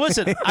 I mean,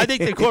 listen, I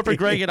think that Corporate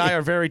Greg and I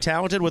are very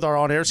talented with our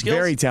on-air skills.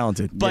 Very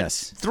talented. But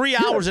Yes. 3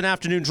 hours an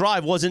afternoon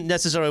drive wasn't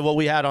necessarily what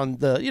we had on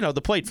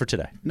the plate for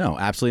today. No,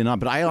 absolutely not.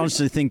 But I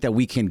honestly think that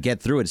we can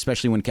get through it,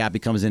 especially when Cappy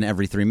comes in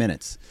every 3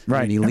 minutes.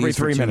 Right, And he every leaves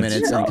for 3 2 minutes.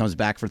 minutes and he comes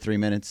back for 3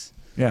 minutes.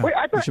 Yeah. Wait,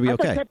 I thought, should be I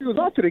thought okay. Cappy was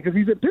off today because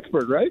he's in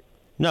Pittsburgh, right?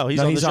 No, he's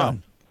No, on he's the show.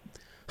 on.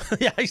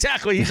 Yeah,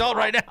 exactly. He's on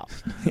right now.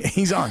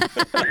 He's on. Hey,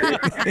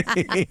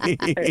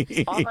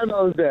 all I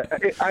know is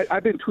that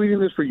I've been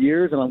tweeting this for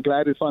years, and I'm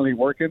glad it's finally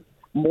working.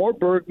 More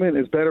Bergman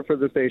is better for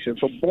the station.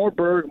 So more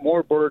Berg,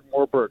 more Berg,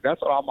 more Berg.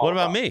 That's what I'm all What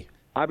about me?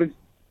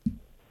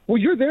 Well,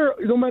 you're there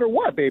no matter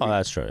what, baby. Oh,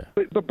 that's true.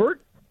 Yeah.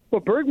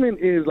 But Bergman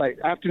is like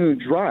afternoon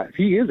drive.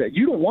 He is that.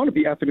 You don't want to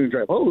be afternoon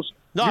drive host.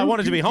 No, I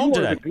wanted to be home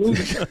today.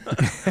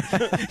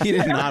 He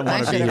did not I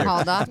want to should be have here.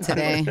 called off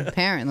today,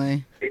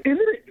 apparently. Isn't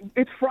it?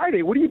 It's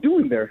Friday. What are you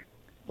doing there?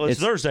 Well, it's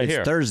Thursday It's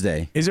here.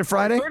 Thursday. Is it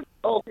Friday?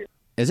 Oh,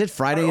 Is it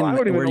Friday I don't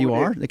even where know you what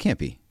it are? is. It can't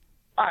be.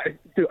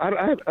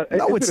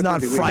 No, it's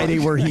not Friday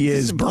where he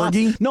is,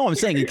 Bergie. No, I'm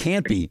saying it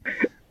can't be.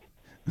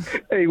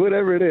 Hey,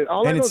 whatever it is.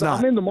 All I And know it's is that not.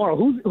 I'm in tomorrow.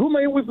 Who am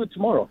I in with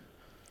tomorrow?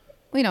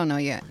 We don't know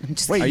yet.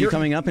 Just Wait, Are you you're-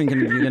 coming up and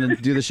you're going to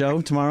do the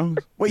show tomorrow?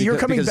 Wait, you're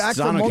Because- coming because back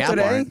from Zano and Cap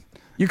Monterrey? aren't.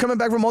 You're coming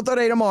back from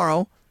Monterrey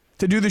tomorrow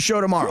to do the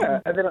show tomorrow. Yeah,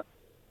 and then.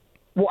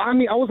 Well, I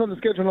mean, I was on the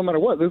schedule no matter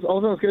what. I was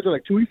on the schedule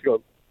like 2 weeks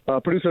ago.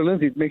 producer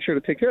Lindsay make sure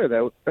to take care of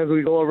that as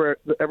we go over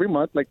every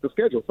month, like the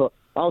schedule. So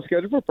I was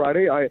scheduled for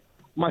Friday.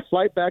 My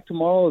flight back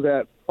tomorrow is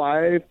at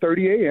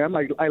 5:30 a.m.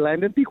 I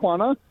land in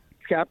Tijuana.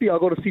 Cappy, I'll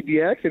go to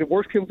CBX, and if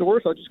worse comes to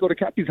worse, I'll just go to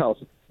Cappy's house.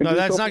 No,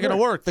 that's not going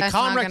to work. The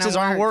Comrexes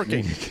aren't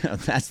working.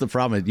 That's the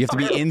problem. You have to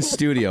be in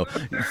studio,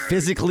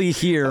 physically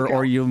here,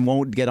 or you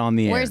won't get on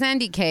the air. Where's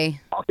Andy K?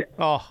 Okay.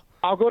 Oh.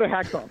 I'll go to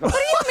Hacksaw. What do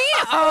you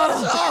mean?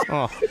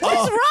 Oh.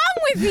 What's wrong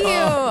with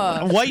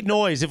you? White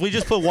noise. If we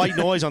just put white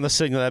noise on the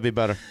signal, that'd be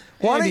better.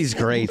 Andy's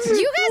great.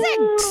 You guys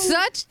are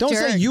such Don't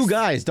jerks. say you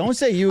guys. Don't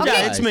say you guys.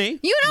 Yeah, it's me.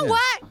 You know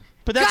what?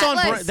 But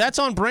that's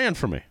on brand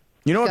for me.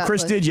 You know what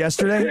Chris did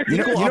yesterday? You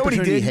know what he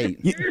did?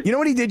 You know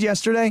what he did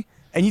yesterday?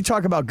 And you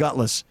talk about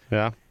gutless.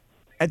 Yeah.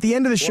 At the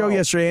end of the show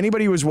yesterday,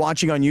 anybody who was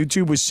watching on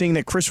YouTube was seeing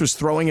that Chris was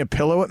throwing a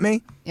pillow at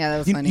me. Yeah, that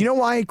was funny. You know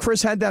why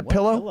Chris had that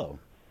pillow?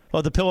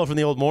 Oh, the pillow from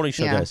the old morning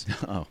show, Yeah. guys.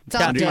 Oh. It's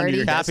all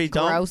dirty. Cappy, It's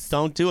gross.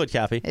 don't do it,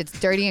 Cappy. It's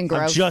dirty and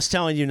gross. I'm just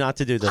telling you not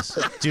to do this.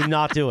 Do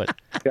not do it.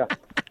 Yeah.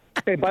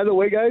 Hey, by the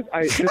way, guys,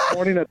 this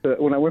morning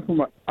when I went for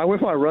my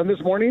run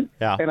this morning,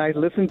 and I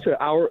listened to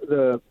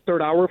the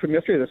third hour from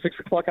yesterday, the 6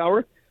 o'clock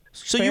hour.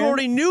 So you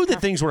already knew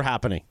that things were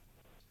happening.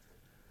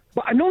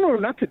 But no,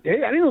 not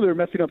today. I didn't know they were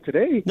messing up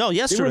today. No,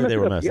 yesterday they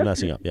were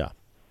messing up. Yeah.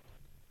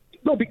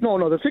 No,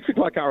 the 6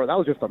 o'clock hour, that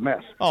was just a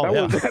mess. Oh,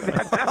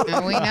 that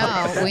yeah. We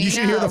know. You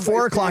should hear the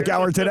 4 o'clock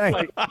hour today.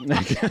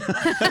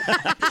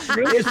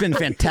 It's been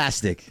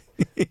fantastic.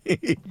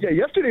 Yeah,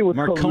 yesterday was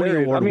Marconi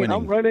hilarious. Award I mean, winning.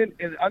 I'm running,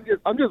 and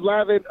I'm just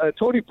laughing.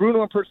 Tony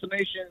Bruno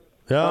impersonation.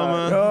 Miss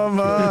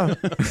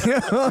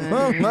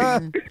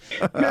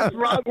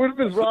Rob, where's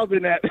Miss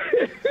Robin at?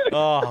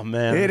 Oh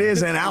man, it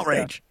is an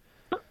outrage.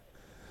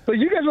 So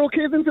you guys are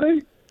okay then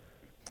today?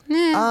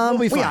 We'll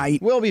be fine.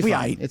 aight. We'll be We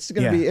fine. aight. It's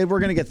gonna be. We're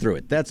gonna get through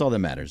it. That's all that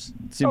matters.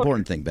 It's the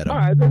important thing, Beto. All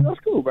right, then that's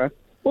cool, man.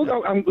 Well,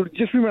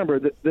 just remember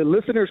the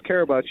listeners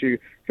care about you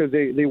because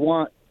they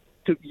want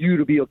you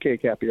to be okay,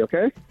 Cappy.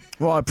 Okay.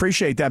 Well, I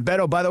appreciate that.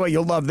 Beto, by the way,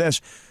 you'll love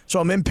this. So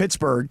I'm in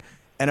Pittsburgh,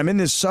 and I'm in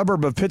this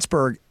suburb of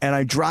Pittsburgh, and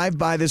I drive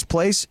by this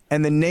place,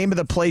 and the name of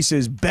the place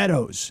is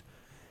Beto's.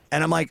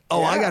 And I'm like,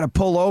 I got to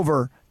pull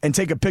over and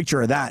take a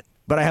picture of that.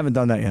 But I haven't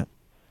done that yet.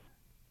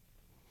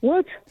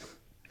 What?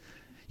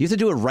 You have to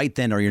do it right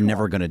then, or you're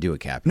never going to do it,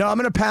 Cap. No, I'm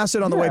going to pass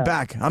it on the way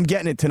back. I'm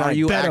getting it tonight. Are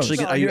you Beto's.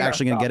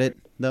 actually going to get it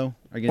though?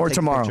 Are you gonna Or take a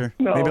tomorrow. picture?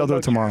 No, Maybe I'll do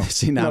it tomorrow.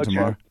 See now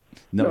tomorrow.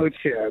 No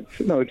chance.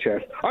 No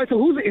chance. All right, so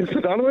who's in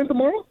Sedano in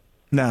tomorrow?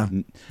 No.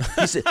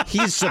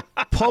 He's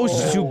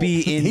supposed to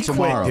be in He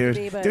tomorrow.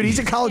 quit, dude. Dude, he's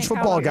a college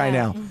football guy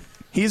now.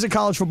 He's a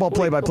college football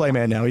play-by-play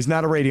man now. He's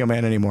not a radio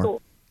man anymore.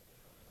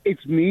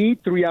 It's me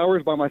 3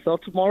 hours by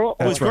myself tomorrow.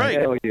 That's right.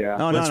 Hell yeah.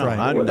 No, That's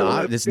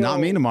right. It's not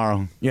me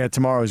tomorrow. Yeah,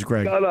 tomorrow is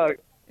Greg. No.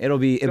 It'll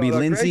be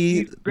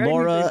Lindsay, Greg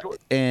Laura,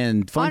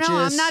 and Oh Funches. no,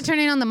 I'm not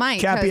turning on the mic.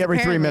 Cappy 'cause every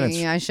 3 apparently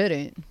minutes. I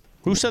shouldn't.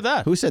 Who said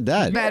that? Who said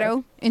that?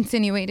 Beto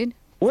insinuated.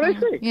 What did I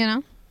say? You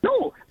know.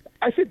 No,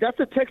 I said that's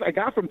a text I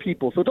got from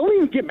people. So don't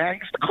even get mad.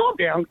 Just calm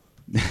down.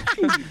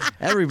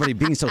 Everybody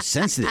being so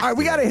sensitive. All right,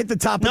 we got to hit the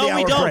top of the No, hour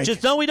we don't.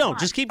 break. No, we don't.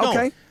 Just keep going.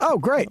 Okay. Oh,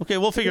 great. Okay,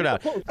 we'll figure it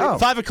out. Oh.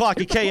 5 o'clock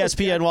at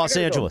KSPN Los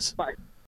Angeles. Bye.